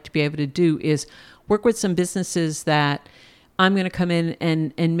I'd like to be able to do is work with some businesses that I'm going to come in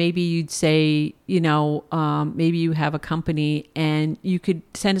and maybe you'd say, you know, maybe you have a company and you could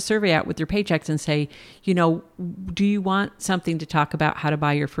send a survey out with your paychecks and say, you know, do you want something to talk about how to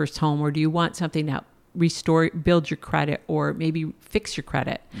buy your first home, or do you want something to build your credit, or maybe fix your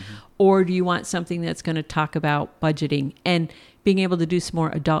credit, or do you want something that's going to talk about budgeting and being able to do some more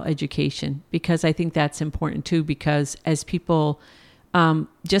adult education? Because I think that's important too, because as people,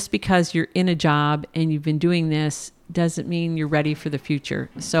 just because you're in a job and you've been doing this doesn't mean you're ready for the future.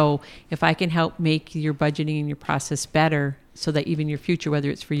 So if I can help make your budgeting and your process better so that even your future, whether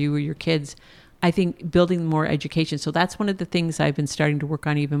it's for you or your kids, I think building more education. So that's one of the things I've been starting to work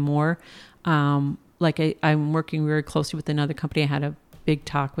on even more. I'm working very closely with another company. I had a big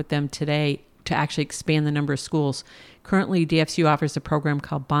talk with them today to actually expand the number of schools. Currently, DFCU offers a program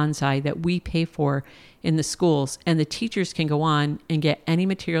called Bonsai that we pay for in the schools, and the teachers can go on and get any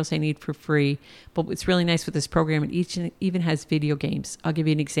materials they need for free. But what's really nice with this program, it even has video games. I'll give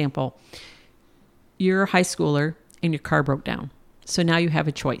you an example. You're a high schooler and your car broke down. So now you have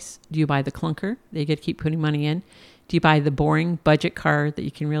a choice. Do you buy the clunker that you get to keep putting money in? Do you buy the boring budget car that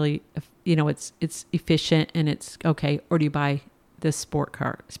you can really, you know, it's efficient and it's okay? Or do you buy the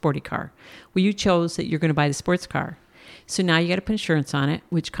sporty car? Well, you chose that you're going to buy the sports car. So now you got to put insurance on it,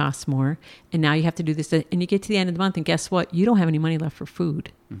 which costs more. And now you have to do this. And you get to the end of the month and guess what? You don't have any money left for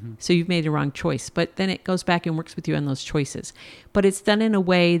food. So you've made the wrong choice. But then it goes back and works with you on those choices. But it's done in a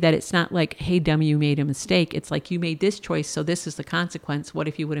way that it's not like, hey, dummy, you made a mistake. It's like you made this choice, so this is the consequence. What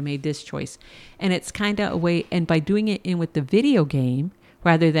if you would have made this choice? And it's kind of a way, and by doing it in with the video game,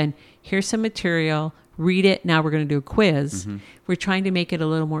 rather than here's some material, read it, now we're going to do a quiz, we're trying to make it a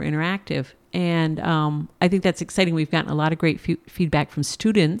little more interactive. And I think that's exciting. We've gotten a lot of great feedback from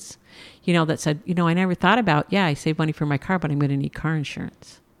students, you know, that said, you know, I never thought about, I saved money for my car, but I'm going to need car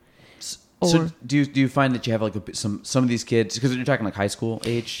insurance. So do you find that you have like some of these kids, because you're talking like high school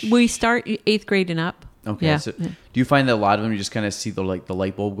age? We start 8th grade and up. Okay. Yeah. So do you find that a lot of them, you just kind of see the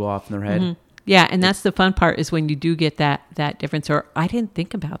light bulb go off in their head? Yeah. And that's the fun part, is when you do get that difference, or I didn't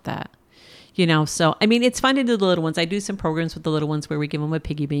think about that. You know, so, I mean, it's fun to do the little ones. I do some programs with the little ones where we give them a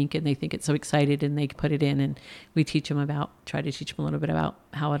piggy bank and they think it's so excited and they put it in, and we try to teach them a little bit about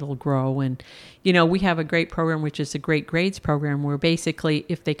how it'll grow. And, you know, we have a great program, which is a great grades program, where basically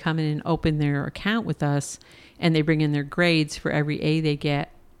if they come in and open their account with us and they bring in their grades, for every A they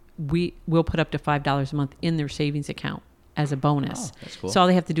get, we'll put up to $5 a month in their savings account as a bonus. Oh, that's cool. So all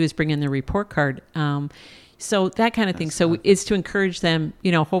they have to do is bring in their report card. So that kind of thing. So it's to encourage them,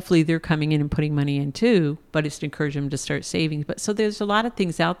 hopefully they're coming in and putting money in too, but it's to encourage them to start saving. But so there's a lot of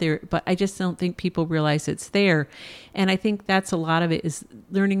things out there, but I just don't think people realize it's there. And I think that's a lot of it is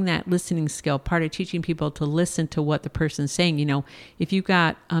learning that listening skill, part of teaching people to listen to what the person's saying. If you've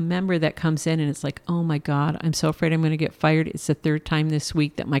got a member that comes in and it's like, oh my God, I'm so afraid I'm going to get fired. It's the third time this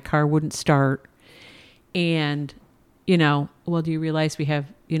week that my car wouldn't start. And, well, do you realize we have,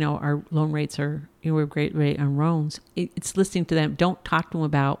 our loan rates are, we're a great rate on loans. It's listening to them. Don't talk to them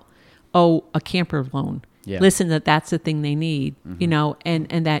about, a camper loan. Yeah. Listen that that's the thing they need,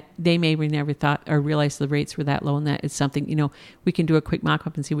 and that they may never thought or realize the rates were that low, and that it's something, we can do a quick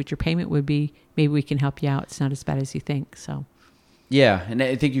mock-up and see what your payment would be. Maybe we can help you out. It's not as bad as you think. So. Yeah, and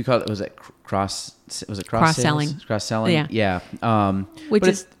I think you called it, cross-selling? Cross-selling? Yeah. I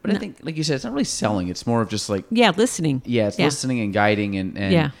think, like you said, it's not really selling. It's more of just like... Yeah, listening. Yeah, it's listening and guiding.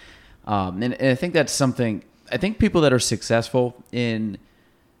 And I think that's something... I think people that are successful in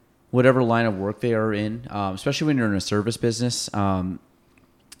whatever line of work they are in, especially when you're in a service business, I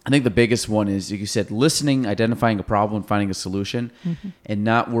think the biggest one is, like you said, listening, identifying a problem, finding a solution, and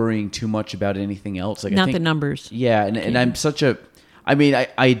not worrying too much about anything else. Like, the numbers. Yeah, and I'm such a... I mean,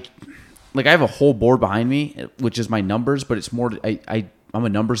 I have a whole board behind me, which is my numbers, but it's more, I'm a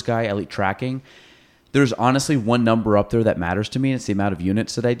numbers guy. I like tracking. There's honestly one number up there that matters to me, and it's the amount of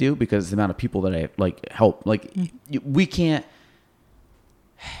units that I do, because it's the amount of people that I help.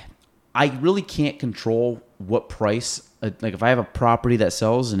 I really can't control what price, if I have a property that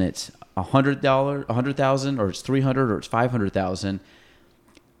sells and it's $100,000 or it's $300,000 or it's $500,000,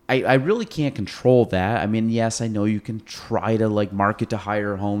 I really can't control that. I mean, yes, I know you can try to market to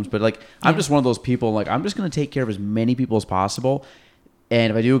higher homes, but I'm just one of those people. I'm just going to take care of as many people as possible,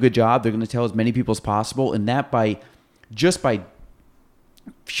 and if I do a good job, they're going to tell as many people as possible, and that by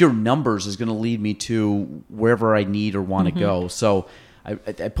pure numbers is going to lead me to wherever I need or want to go. So I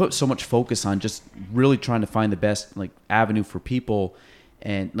put so much focus on just really trying to find the best avenue for people,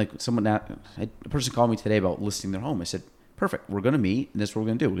 and a person called me today about listing their home. I said, perfect. We're going to meet, and this is what we're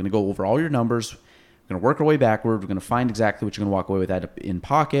going to do. We're going to go over all your numbers. We're going to work our way backward. We're going to find exactly what you're going to walk away with that in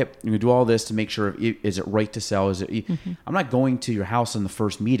pocket. We're going to do all this to make sure, is it right to sell? I'm not going to your house in the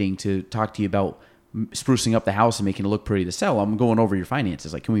first meeting to talk to you about sprucing up the house and making it look pretty to sell. I'm going over your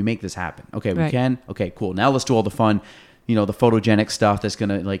finances. Can we make this happen? Okay, we can. Okay, cool. Now let's do all the fun, the photogenic stuff that's going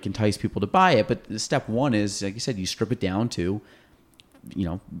to entice people to buy it. But step one is, like you said, you strip it down to,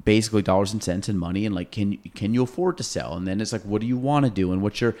 basically dollars and cents and money, and can you afford to sell? And then it's what do you want to do, and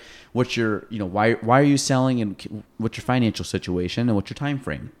what's your why are you selling, and what's your financial situation, and what's your time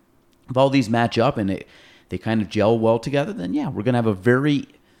frame? If all these match up and they kind of gel well together, then we're gonna have a very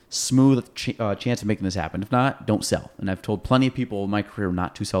smooth chance of making this happen. If not, don't sell. And I've told plenty of people in my career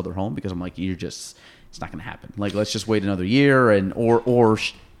not to sell their home, because I'm it's not gonna happen. Let's just wait another year or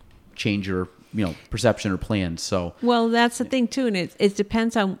change your perception or plans. So, well, that's the thing too. And it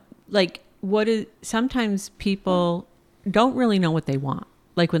depends on sometimes people don't really know what they want.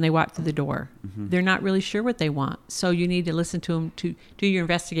 When they walk through the door, they're not really sure what they want. So you need to listen to them, to do your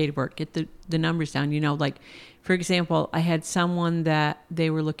investigative work, get the numbers down. For example, I had someone that they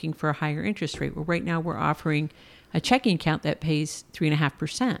were looking for a higher interest rate. Well, right now we're offering a checking account that pays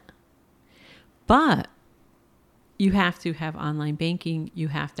 3.5%, but you have to have online banking. You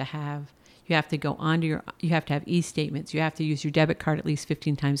have to go onto you have to have e-statements. You have to use your debit card at least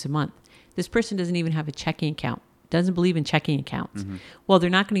 15 times a month. This person doesn't even have a checking account, doesn't believe in checking accounts. Well, they're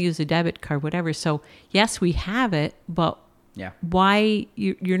not going to use a debit card, whatever. So yes, we have it, but why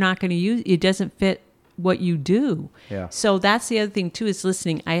you're not going to use it? Doesn't fit what you do. Yeah. So that's the other thing too, is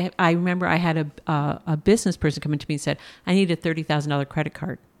listening. I remember I had a business person come into me and said, I need a $30,000 credit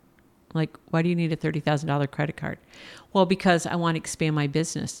card. Why do you need a $30,000 credit card? Well, because I want to expand my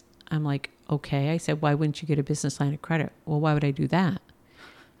business. I'm like, okay. I said, why wouldn't you get a business line of credit? Well, why would I do that?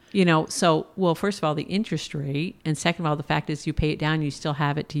 Well, first of all, the interest rate, and second of all, the fact is you pay it down, you still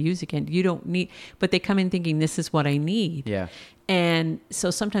have it to use again. You don't need, but they come in thinking this is what I need. Yeah. And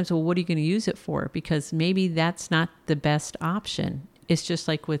so sometimes, well, what are you going to use it for? Because maybe that's not the best option. It's just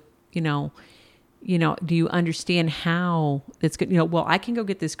like with, do you understand how it's good? Well, I can go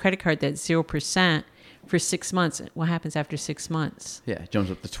get this credit card that's 0% for 6 months. What happens after 6 months? Yeah, it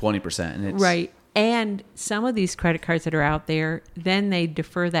jumps up to 20%. And it's... Right. And some of these credit cards that are out there, then they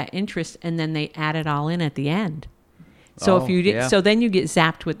defer that interest and then they add it all in at the end. So so then you get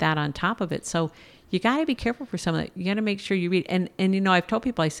zapped with that on top of it. So you got to be careful for some of that. You got to make sure you read. And I've told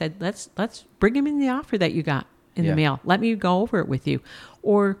people, I said, let's bring them in the offer that you got in the mail. Let me go over it with you.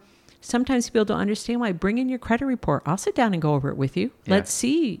 Or sometimes people don't understand why. Bring in your credit report. I'll sit down and go over it with you. Yeah. Let's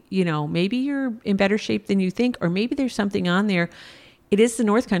see, maybe you're in better shape than you think, or maybe there's something on there. It is the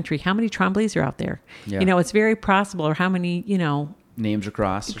North Country. How many Tremblays are out there? Yeah. It's very possible, or how many, names are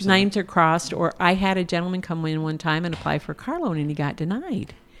crossed. Names are crossed. Or I had a gentleman come in one time and apply for a car loan, and he got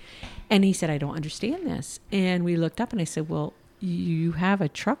denied. And he said, I don't understand this. And we looked up, and I said, well, you have a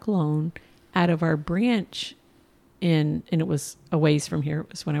truck loan out of our branch and it was a ways from here.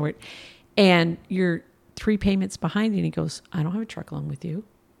 It was when I worked. And you're 3 payments behind. And he goes, I don't have a truck loan with you.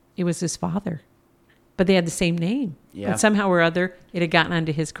 It was his father. But they had the same name. Yeah. But somehow or other, it had gotten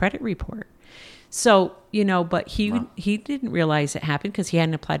onto his credit report. So, but he didn't realize it happened because he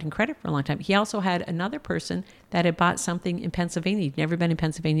hadn't applied in credit for a long time. He also had another person that had bought something in Pennsylvania. He'd never been in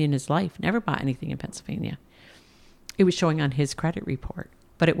Pennsylvania in his life, never bought anything in Pennsylvania. It was showing on his credit report,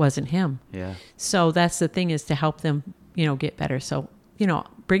 but it wasn't him. Yeah. So that's the thing, is to help them, get better. So,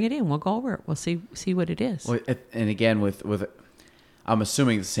 bring it in. We'll go over it. We'll see what it is. Well, and again, with I'm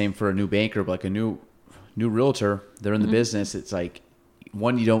assuming the same for a new banker, but like a new realtor, they're in the business. It's like,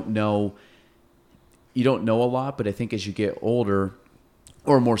 one, you don't know a lot, but I think as you get older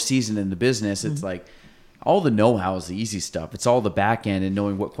or more seasoned in the business, it's like all the know-how is the easy stuff. It's all the back end and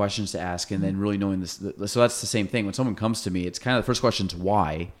knowing what questions to ask, and then really knowing this. So that's the same thing. When someone comes to me, it's kind of the first question is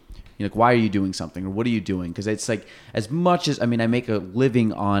why. Like, why are you doing something, or what are you doing? Because it's like, as much as, I make a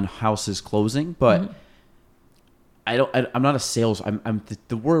living on houses closing, but I'm not a sales. I'm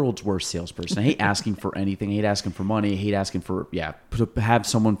the world's worst salesperson. I hate asking for anything. I hate asking for money. I hate asking for to have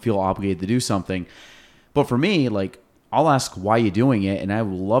someone feel obligated to do something. But for me, like, I'll ask why you're doing it, and I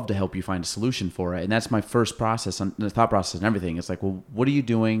would love to help you find a solution for it. And that's my first process, on the thought process and everything. It's like, well, what are you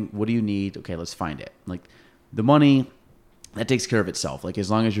doing? What do you need? Okay, let's find it. Like, the money, that takes care of itself. Like,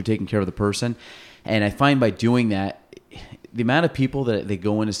 as long as you're taking care of the person. And I find by doing that, the amount of people that they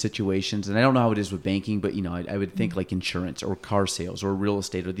go into situations, and I don't know how it is with banking, but I would think like insurance or car sales or real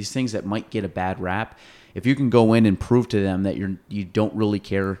estate or these things that might get a bad rap. If you can go in and prove to them that you don't really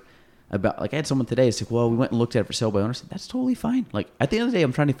care about, like, I had someone today say, well, we went and looked at it for sale by owner. I said, that's totally fine. Like, at the end of the day,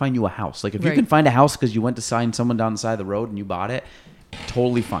 I'm trying to find you a house. Like, if you can find a house because you went to sign someone down the side of the road and you bought it,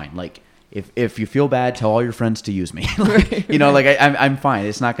 totally fine. Like, if you feel bad, tell all your friends to use me. Like, I'm fine.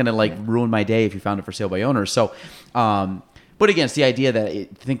 It's not going to ruin my day if you found it for sale by owner. So, but again, it's the idea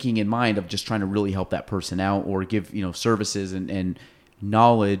that thinking in mind of just trying to really help that person out, or give, services and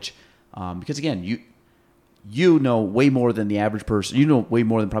knowledge. Because again, you know way more than the average person. You know way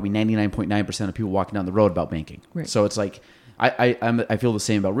more than probably 99.9% of people walking down the road about banking. Right. So it's like, I feel the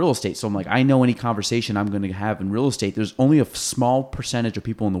same about real estate. So I'm like, I know any conversation I'm going to have in real estate, there's only a small percentage of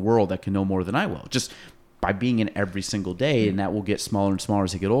people in the world that can know more than I will, just by being in every single day. And that will get smaller and smaller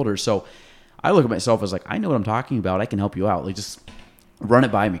as I get older. So I look at myself as like, I know what I'm talking about. I can help you out. Like, just run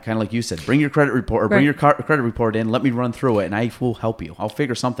it by me. Kind of like you said, bring your credit report, or bring your credit report in. Let me run through it, and I will help you. I'll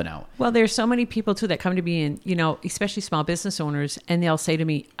figure something out. Well, there's so many people too that come to me, and especially small business owners, and they'll say to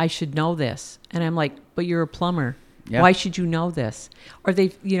me, I should know this. And I'm like, but you're a plumber. Yeah. Why should you know this? Or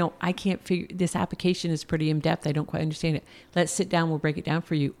I can't figure, this application is pretty in-depth. I don't quite understand it. Let's sit down. We'll break it down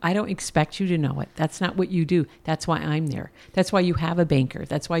for you. I don't expect you to know it. That's not what you do. That's why I'm there. That's why you have a banker.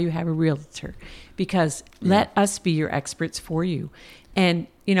 That's why you have a realtor, because let us be your experts for you. And,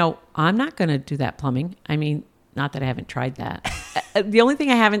 I'm not going to do that plumbing. Not that I haven't tried that. The only thing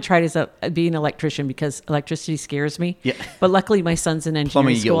I haven't tried is being an electrician, because electricity scares me. Yeah. But luckily, my son's in engineering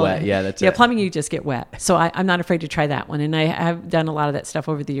plumbing, school. Plumbing, you get wet. Yeah, that's it. Yeah, plumbing, you just get wet. So I'm not afraid to try that one. And I have done a lot of that stuff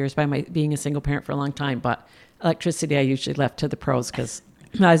over the years by being a single parent for a long time. But electricity, I usually left to the pros, because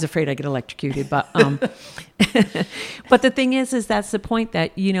I was afraid I'd get electrocuted. But but the thing is that's the point,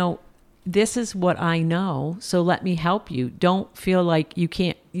 that, this is what I know, so let me help you. Don't feel like you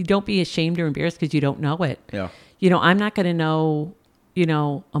can't. You don't be ashamed or embarrassed because you don't know it. Yeah. I'm not going to know,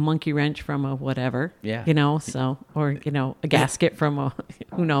 a monkey wrench from a whatever. Yeah. So, or a gasket from a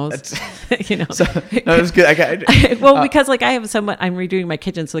who knows. So, no, that's good. Well, because I have someone, I'm redoing my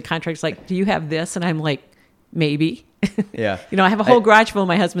kitchen, so the contractor's like, "Do you have this?" And I'm like, "Maybe." Yeah. I have a whole garage full of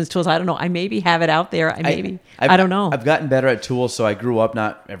my husband's tools. I don't know. I maybe have it out there. I don't know. I've gotten better at tools, so I grew up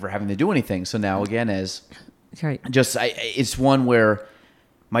not ever having to do anything. So now, again, it's one where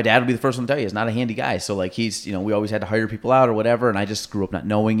my dad would be the first one to tell you he's not a handy guy. So he's, we always had to hire people out or whatever, and I just grew up not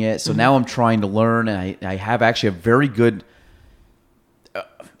knowing it. So now I'm trying to learn, and I have actually a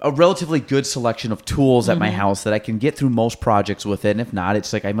relatively good selection of tools at my house that I can get through most projects with it. And if not,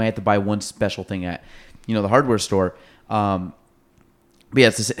 it's like I might have to buy one special thing at, the hardware store. But yeah,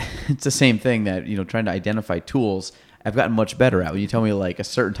 it's the same thing that, trying to identify tools, I've gotten much better at. When you tell me a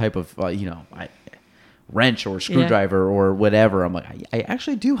certain type of, wrench or screwdriver or whatever. I'm like, I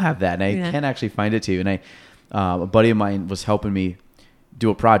actually do have that, and I can actually find it to you. And a buddy of mine was helping me do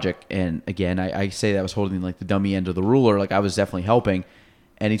a project, and again, I say that I was holding like the dummy end of the ruler, like I was definitely helping.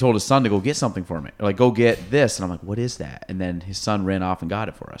 And he told his son to go get something for me, or like go get this, and I'm like, what is that? And then his son ran off and got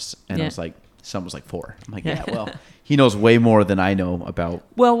it for us, and I was like, his son was like 4. I'm like, yeah, well, he knows way more than I know about.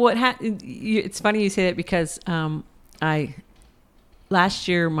 Well, it's funny you say that because last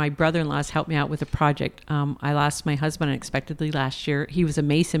year, my brother-in-law's helped me out with a project. I lost my husband unexpectedly last year. He was a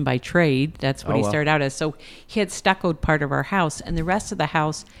mason by trade. That's what he started out as. So he had stuccoed part of our house, and the rest of the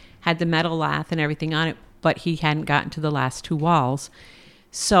house had the metal lath and everything on it, but he hadn't gotten to the last 2 walls.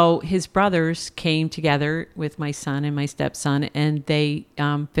 So his brothers came together with my son and my stepson, and they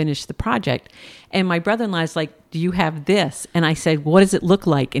finished the project. And my brother-in-law is like, do you have this? And I said, what does it look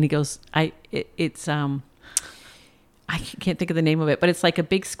like? And he goes, it's I can't think of the name of it, but it's like a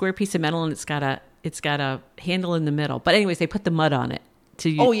big square piece of metal, and it's got a handle in the middle. But anyways, they put the mud on it.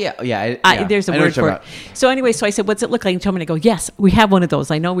 There's a word for it. So anyway, so I said, what's it look like? And he told me to go, yes, we have one of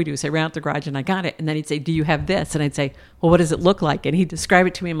those. I know we do. So I ran out the garage and I got it. And then he'd say, do you have this? And I'd say, well, what does it look like? And he'd describe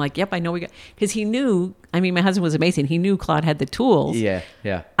it to me. I'm like, yep, I know we got, because he knew, my husband was amazing. He knew Claude had the tools. Yeah.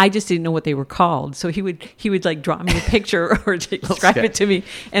 I just didn't know what they were called. So he would like draw me a picture or describe it to me,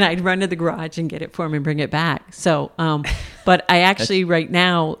 and I'd run to the garage and get it for him and bring it back. So, but I actually right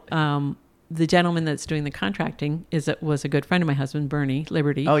now, the gentleman that's doing the contracting was a good friend of my husband, Bernie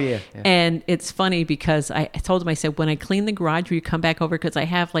Liberty. Oh, yeah. And it's funny because I told him, I said, when I clean the garage, will you come back over? Because I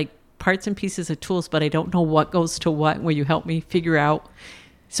have like parts and pieces of tools, but I don't know what goes to what. Will you help me figure out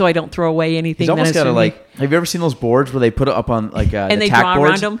so I don't throw away anything? He's almost got to like, have you ever seen those boards where they put it up on like and the they tack draw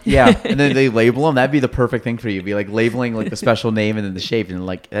boards? around them? Yeah, and then they label them. That'd be the perfect thing for you. Be like labeling like the special name and then the shape, and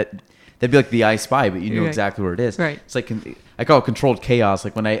like that'd be like the I Spy, but you know exactly where it is. Right. It's like I call it controlled chaos.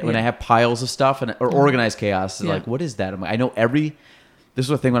 Like when I have piles of stuff or organized chaos, it's like, what is that? I'm like, I know this was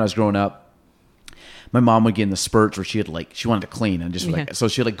the thing when I was growing up. My mom would get in the spurts where she wanted to clean and just so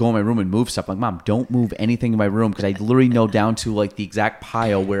she'd like go in my room and move stuff. I'm like, Mom, don't move anything in my room, because I literally know down to like the exact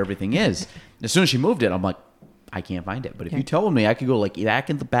pile where everything is. As soon as she moved it, I'm like, I can't find it. But if you told me, I could go like back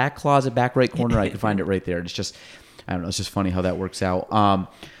in the back closet, back right corner, I could find it right there. And it's just, I don't know, it's just funny how that works out.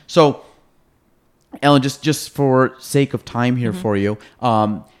 So Ellen, just for sake of time here for you,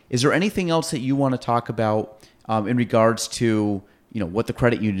 is there anything else that you want to talk about in regards to what the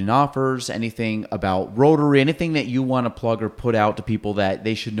credit union offers, anything about Rotary, anything that you want to plug or put out to people that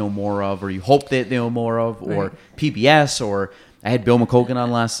they should know more of, or you hope that they know more of, or PBS, or I had Bill McCogan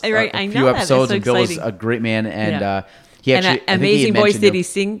on last few episodes, so and Bill is a great man, and he actually, an amazing voice. Did he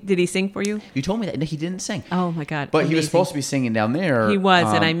sing? Did he sing for you? You told me that. No, he didn't sing. Oh my God! But amazing. He was supposed to be singing down there. He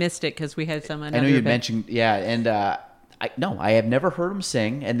was, and I missed it because we had some. I know you mentioned, and I have never heard him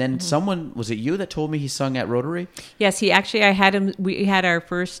sing. And then someone, was it you that told me he sung at Rotary? Yes, I had him. We had our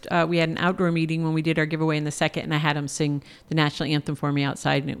first. We had an outdoor meeting when we did our giveaway in the second, and I had him sing the national anthem for me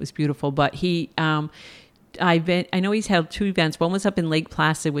outside, and it was beautiful. But he. I know he's held 2 events. One was up in Lake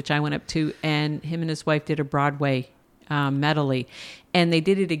Placid, which I went up to, and him and his wife did a Broadway medley, and they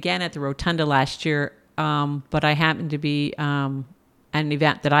did it again at the Rotunda last year. But I happened to be an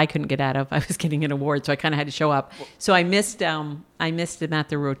event that I couldn't get out of. I was getting an award, so I kind of had to show up. So I missed him at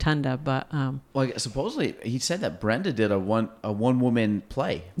the Rotunda. But well, supposedly he said that Brenda did a one woman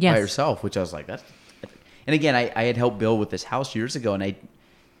play by herself, which I was like, that's. And again, I had helped Bill with this house years ago, and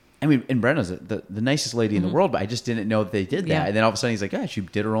and Brenda's the nicest lady in the world, but I just didn't know that they did that. Yeah. And then all of a sudden he's like, yeah, she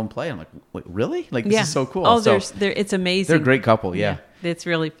did her own play. I'm like, wait, really? Like, this is so cool. Oh, it's amazing. They're a great couple, yeah. It's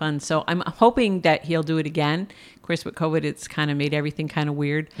really fun. So I'm hoping that he'll do it again. Of course, with COVID, it's kind of made everything kind of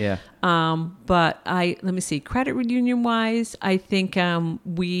weird. Yeah. But let me see, credit union-wise, I think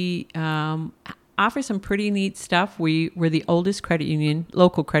we offer some pretty neat stuff. We're the oldest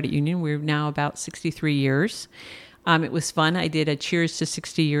local credit union. We're now about 63 years. It was fun. I did a cheers to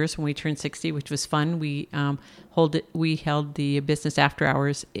 60 years when we turned 60, which was fun. We held the business after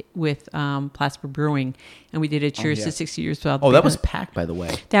hours with Plattsburgh Brewing, and we did a cheers to 60 years. That was packed, by the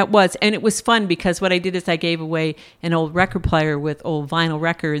way. That was, and it was fun because what I did is I gave away an old record player with old vinyl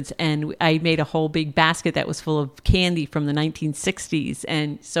records, and I made a whole big basket that was full of candy from the 1960s,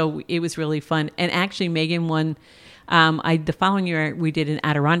 and so it was really fun. And actually, Megan won. The following year we did an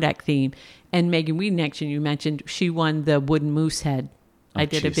Adirondack theme. And Megan Wiedenach, you mentioned, she won the wooden moose head. I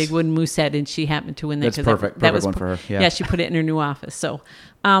did a big wooden moose head, and she happened to win that. That's perfect. That was one for her. Yeah, she put it in her new office. So,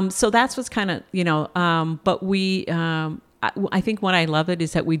 so that's what's kind of, but we, I think what I love it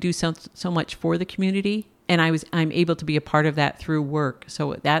is that we do so much for the community, and I'm able to be a part of that through work.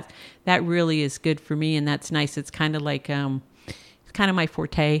 So that really is good for me, and that's nice. It's kind of like It's kind of my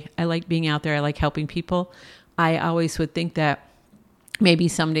forte. I like being out there. I like helping people. I always would think that maybe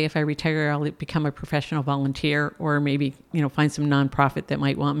someday if I retire, I'll become a professional volunteer, or maybe, find some nonprofit that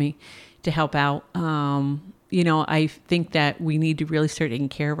might want me to help out. I think that we need to really start taking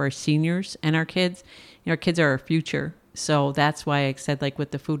care of our seniors and our kids. Our kids are our future. So that's why I said, like,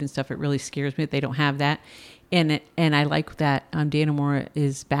 with the food and stuff, it really scares me that they don't have that. And I like that Dana Moore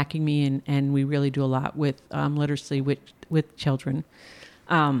is backing me, and we really do a lot with literacy with children.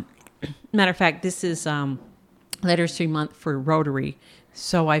 Matter of fact, this is Literacy Month for Rotary.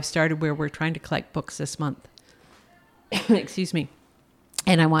 So I've started where we're trying to collect books this month. Excuse me.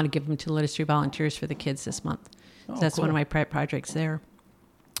 And I want to give them to literacy volunteers for the kids this month. So that's cool. One of my projects there.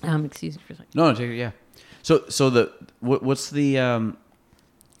 Excuse me for a second. No, take it, yeah. So what's the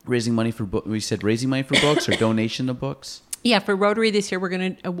raising money for books? We said raising money for books or donation of books? Yeah, for Rotary this year, we're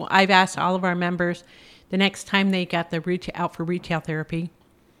going to. I've asked all of our members the next time they got the out for retail therapy,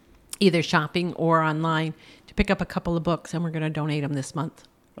 either shopping or online, to pick up a couple of books, and we're going to donate them this month.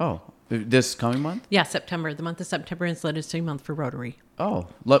 Oh, this coming month? Yeah, September. The month of September is Literacy Month for Rotary. Oh,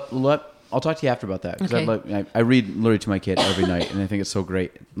 I'll talk to you after about that, because Okay. I read literally to my kid every night, and I think it's so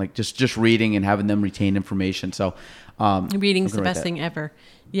great. Like just reading and having them retain information. So reading's the best thing ever.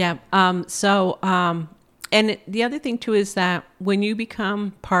 Yeah. And the other thing too is that when you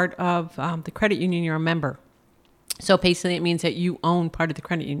become part of the credit union, you're a member. So basically, it means that you own part of the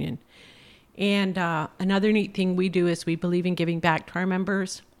credit union. And another neat thing we do is we believe in giving back to our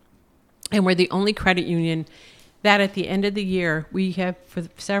members, and we're the only credit union that at the end of the year, we have for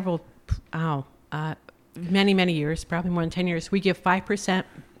several, many years, probably more than 10 years, we give 5%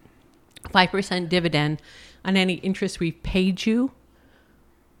 dividend on any interest we've paid you,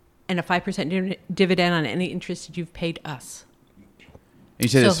 and a 5% dividend on any interest that you've paid us. And you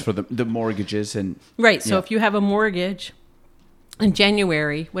said this for the mortgages and right. So if you have a mortgage in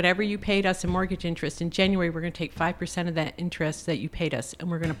January, whatever you paid us in mortgage interest in January, we're going to take 5% of that interest that you paid us, and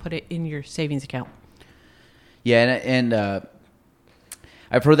we're going to put it in your savings account. Yeah, and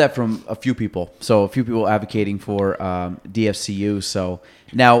I've heard that from a few people. So a few people advocating for DFCU. So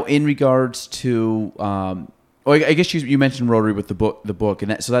now, in regards to, I guess you mentioned Rotary with the book,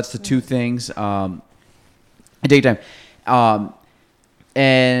 and so that's the two things. Take time,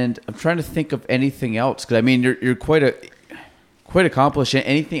 and I'm trying to think of anything else, because I mean you're quite accomplished.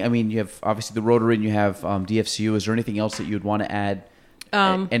 Anything? I mean, you have obviously the Rotary, and you have DFCU. Is there anything else that you'd want to add?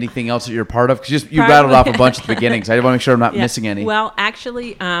 Anything else that you're part of? Because you rattled off a bunch at the beginning, so I want to make sure I'm not missing any. Well,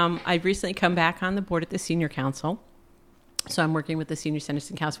 actually, I've recently come back on the board at the Senior Council. So I'm working with the Senior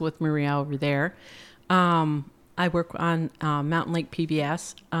Citizen Council with Maria over there. I work on Mountain Lake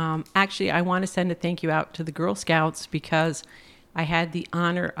PBS. Actually, I want to send a thank you out to the Girl Scouts, because I had the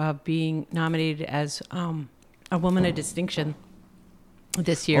honor of being nominated as a Woman of Distinction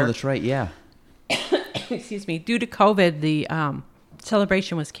this year. Oh, that's right, yeah. Excuse me. Due to COVID, the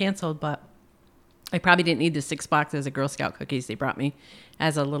celebration was canceled, but I probably didn't need the 6 boxes of Girl Scout cookies they brought me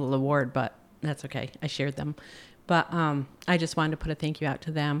as a little award, but that's okay. I shared them. But I just wanted to put a thank you out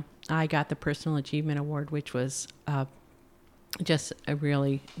to them. I got the Personal Achievement Award, which was just a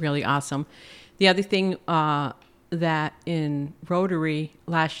really, really awesome. The other thing that in Rotary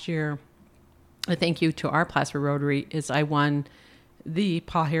last year, a thank you to our Plattsburgh Rotary, is I won the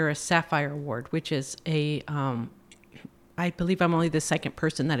Paul Harris Sapphire Award, which is I believe I'm only the second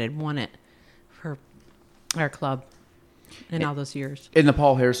person that had won it for our club in all those years. And the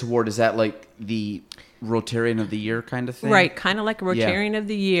Paul Harris Award, is that like the Rotarian of the Year kind of thing? Right, kind of like a Rotarian of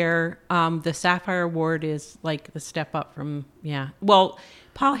the Year. The Sapphire Award is like the step up from, Well,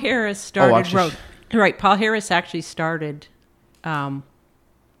 Paul Harris started... Right, Paul Harris actually started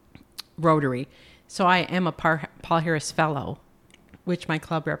Rotary. So I am a Paul Harris Fellow, which my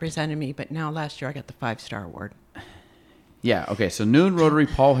club represented me, but now last year I got the 5-star award. Yeah, okay. So Noon Rotary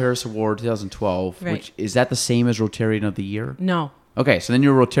Paul Harris Award 2012, right. Which is that the same as Rotarian of the Year? No. Okay, so then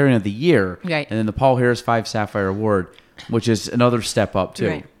you're Rotarian of the Year, right. And then the Paul Harris 5 Sapphire Award, which is another step up too.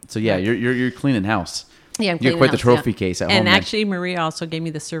 Right. So yeah, right. you're cleaning house. Yeah, I'm you have quite the trophy case at home. And actually, Maria also gave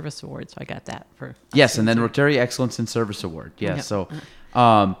me the service award, so I got that for. Yes, and then Rotary Excellence in Service Award. Yeah, yep. So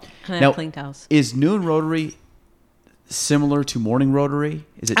and now cleaned house. Is Noon Rotary similar to Morning Rotary?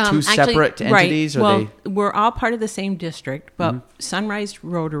 Is it two separate entities? Right. Well, we're all part of the same district, but Sunrise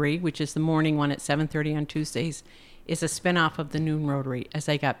Rotary, which is the morning one at 7:30 on Tuesdays, is a spinoff of the Noon Rotary as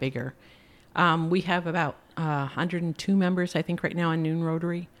they got bigger. We have about 102 members, I think, right now in Noon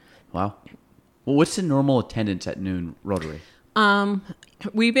Rotary. Wow. Well, what's the normal attendance at Noon Rotary?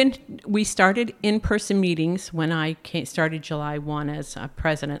 We started in-person meetings when I started July 1 as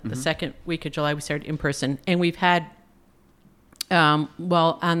president. The second week of July, we started in person, and we've had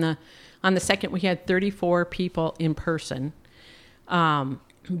Well, on the second, we had 34 people in person.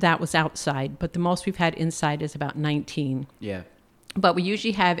 That was outside, but the most we've had inside is about 19. Yeah. But we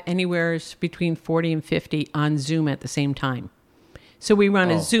usually have anywhere between 40 and 50 on Zoom at the same time. So we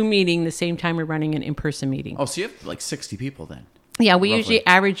run a Zoom meeting the same time we're running an in-person meeting. Oh, so you have like 60 people then? Yeah, we roughly. Usually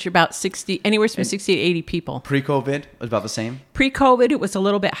average about 60, anywhere from 60 to 80 people. Pre-COVID was about the same? Pre-COVID, it was a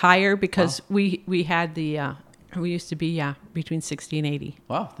little bit higher because we had we used to be, between 60 and 80.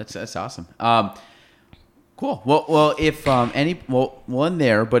 Wow, that's awesome. Cool. Well, if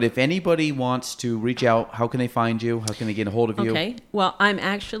but if anybody wants to reach out, how can they find you? How can they get a hold of you? Okay. Well, I'm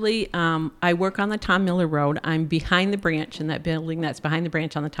actually, I work on the Tom Miller Road. I'm behind the branch in that building that's behind the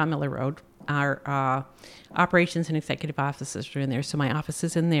branch on the Tom Miller Road. Our operations and executive offices are in there, so my office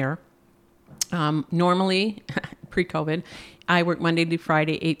is in there. Normally, pre-COVID, I work Monday to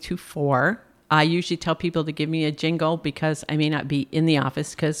Friday, 8 to 4. I usually tell people to give me a jingle because I may not be in the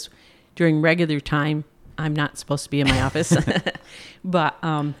office because during regular time, I'm not supposed to be in my office, but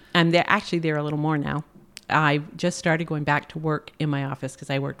I'm actually there a little more now. I just started going back to work in my office because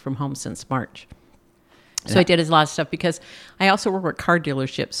I worked from home since March. So I did a lot of stuff because I also work at car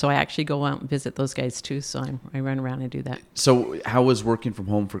dealerships, so I actually go out and visit those guys too. So I run around and do that. So how was working from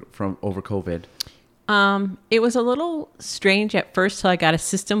home from over COVID? It was a little strange at first till I got a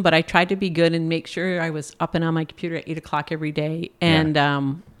system, but I tried to be good and make sure I was up and on my computer at 8 o'clock every day. And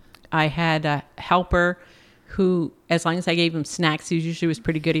I had a helper who, as long as I gave him snacks, he usually was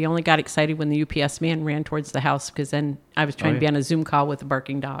pretty good. He only got excited when the UPS man ran towards the house because then I was trying to be on a Zoom call with a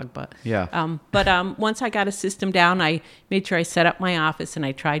barking dog. But once I got a system down, I made sure I set up my office and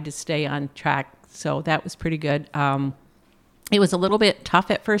I tried to stay on track. So that was pretty good. It was a little bit tough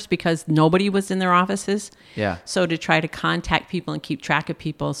at first because nobody was in their offices. Yeah. So to try to contact people and keep track of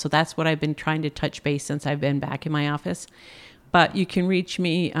people. So that's what I've been trying to touch base since I've been back in my office. But you can reach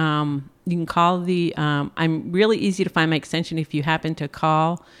me. You can call I'm really easy to find my extension if you happen to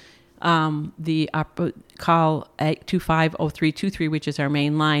call call 825-0323, which is our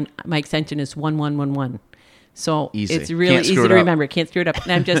main line. My extension is 1111. So easy. It's really easy to remember. Can't screw it up.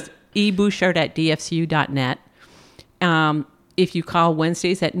 And I'm just ebouchard@dfcu.net. If you call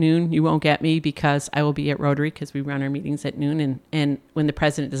Wednesdays at noon, you won't get me because I will be at Rotary because we run our meetings at noon. And when the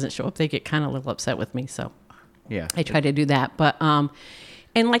president doesn't show up, they get kind of a little upset with me. So yeah, I try to do that. But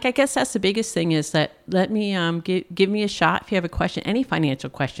and like I guess that's the biggest thing is that let me give me a shot if you have a question, any financial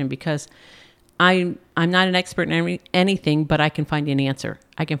question, because I'm not an expert in anything, but I can find you an answer.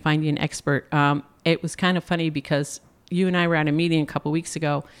 I can find you an expert. It was kind of funny because you and I were at a meeting a couple of weeks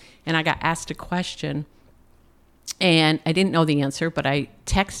ago, and I got asked a question. And I didn't know the answer, but I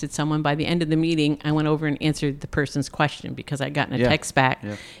texted someone. By the end of the meeting, I went over and answered the person's question because I'd gotten a text back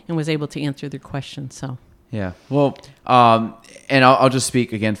and was able to answer their question. So yeah, well, and I'll just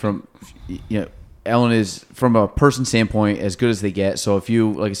speak again from, Ellen is from a person standpoint as good as they get. So if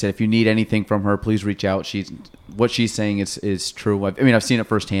you, like I said, if you need anything from her, please reach out. What she's saying is true. I've seen it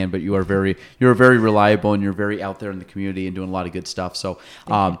firsthand, but you're very reliable and you're very out there in the community and doing a lot of good stuff. So.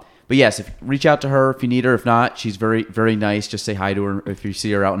 But yes, reach out to her if you need her. If not, she's very, very nice. Just say hi to her if you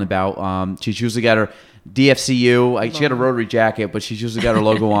see her out and about. She's usually got her DFCU. She got a Rotary jacket, but she's usually got her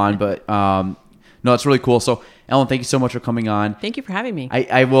logo on. But no, it's really cool. So, Ellen, thank you so much for coming on. Thank you for having me.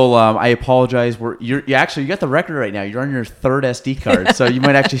 I will. I apologize. You got the record right now. You're on your third SD card, so you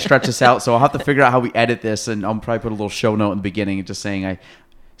might actually stretch this out. So I'll have to figure out how we edit this, and I'll probably put a little show note in the beginning, just saying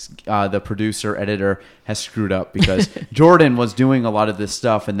the producer editor has screwed up because Jordan was doing a lot of this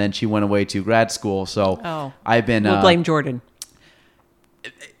stuff and then she went away to grad school. So I've been we'll blame Jordan.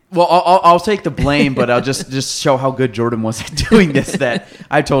 Well, I'll take the blame, but I'll just show how good Jordan was at doing this. That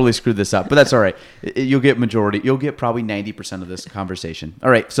I totally screwed this up, but that's all right. You'll get probably 90% of this conversation. All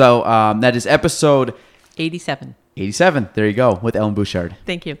right, so that is episode 87. 87. There you go, with Ellen Bouchard.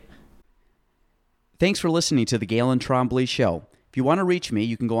 Thank you. Thanks for listening to the Galen Trombley Show. If you want to reach me,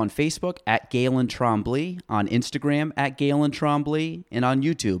 you can go on Facebook at Galen Trombley, on Instagram at Galen Trombley, and on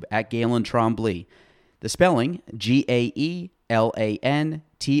YouTube at Galen Trombley. The spelling,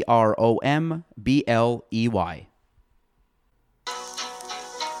 GAELANTROMBLEY.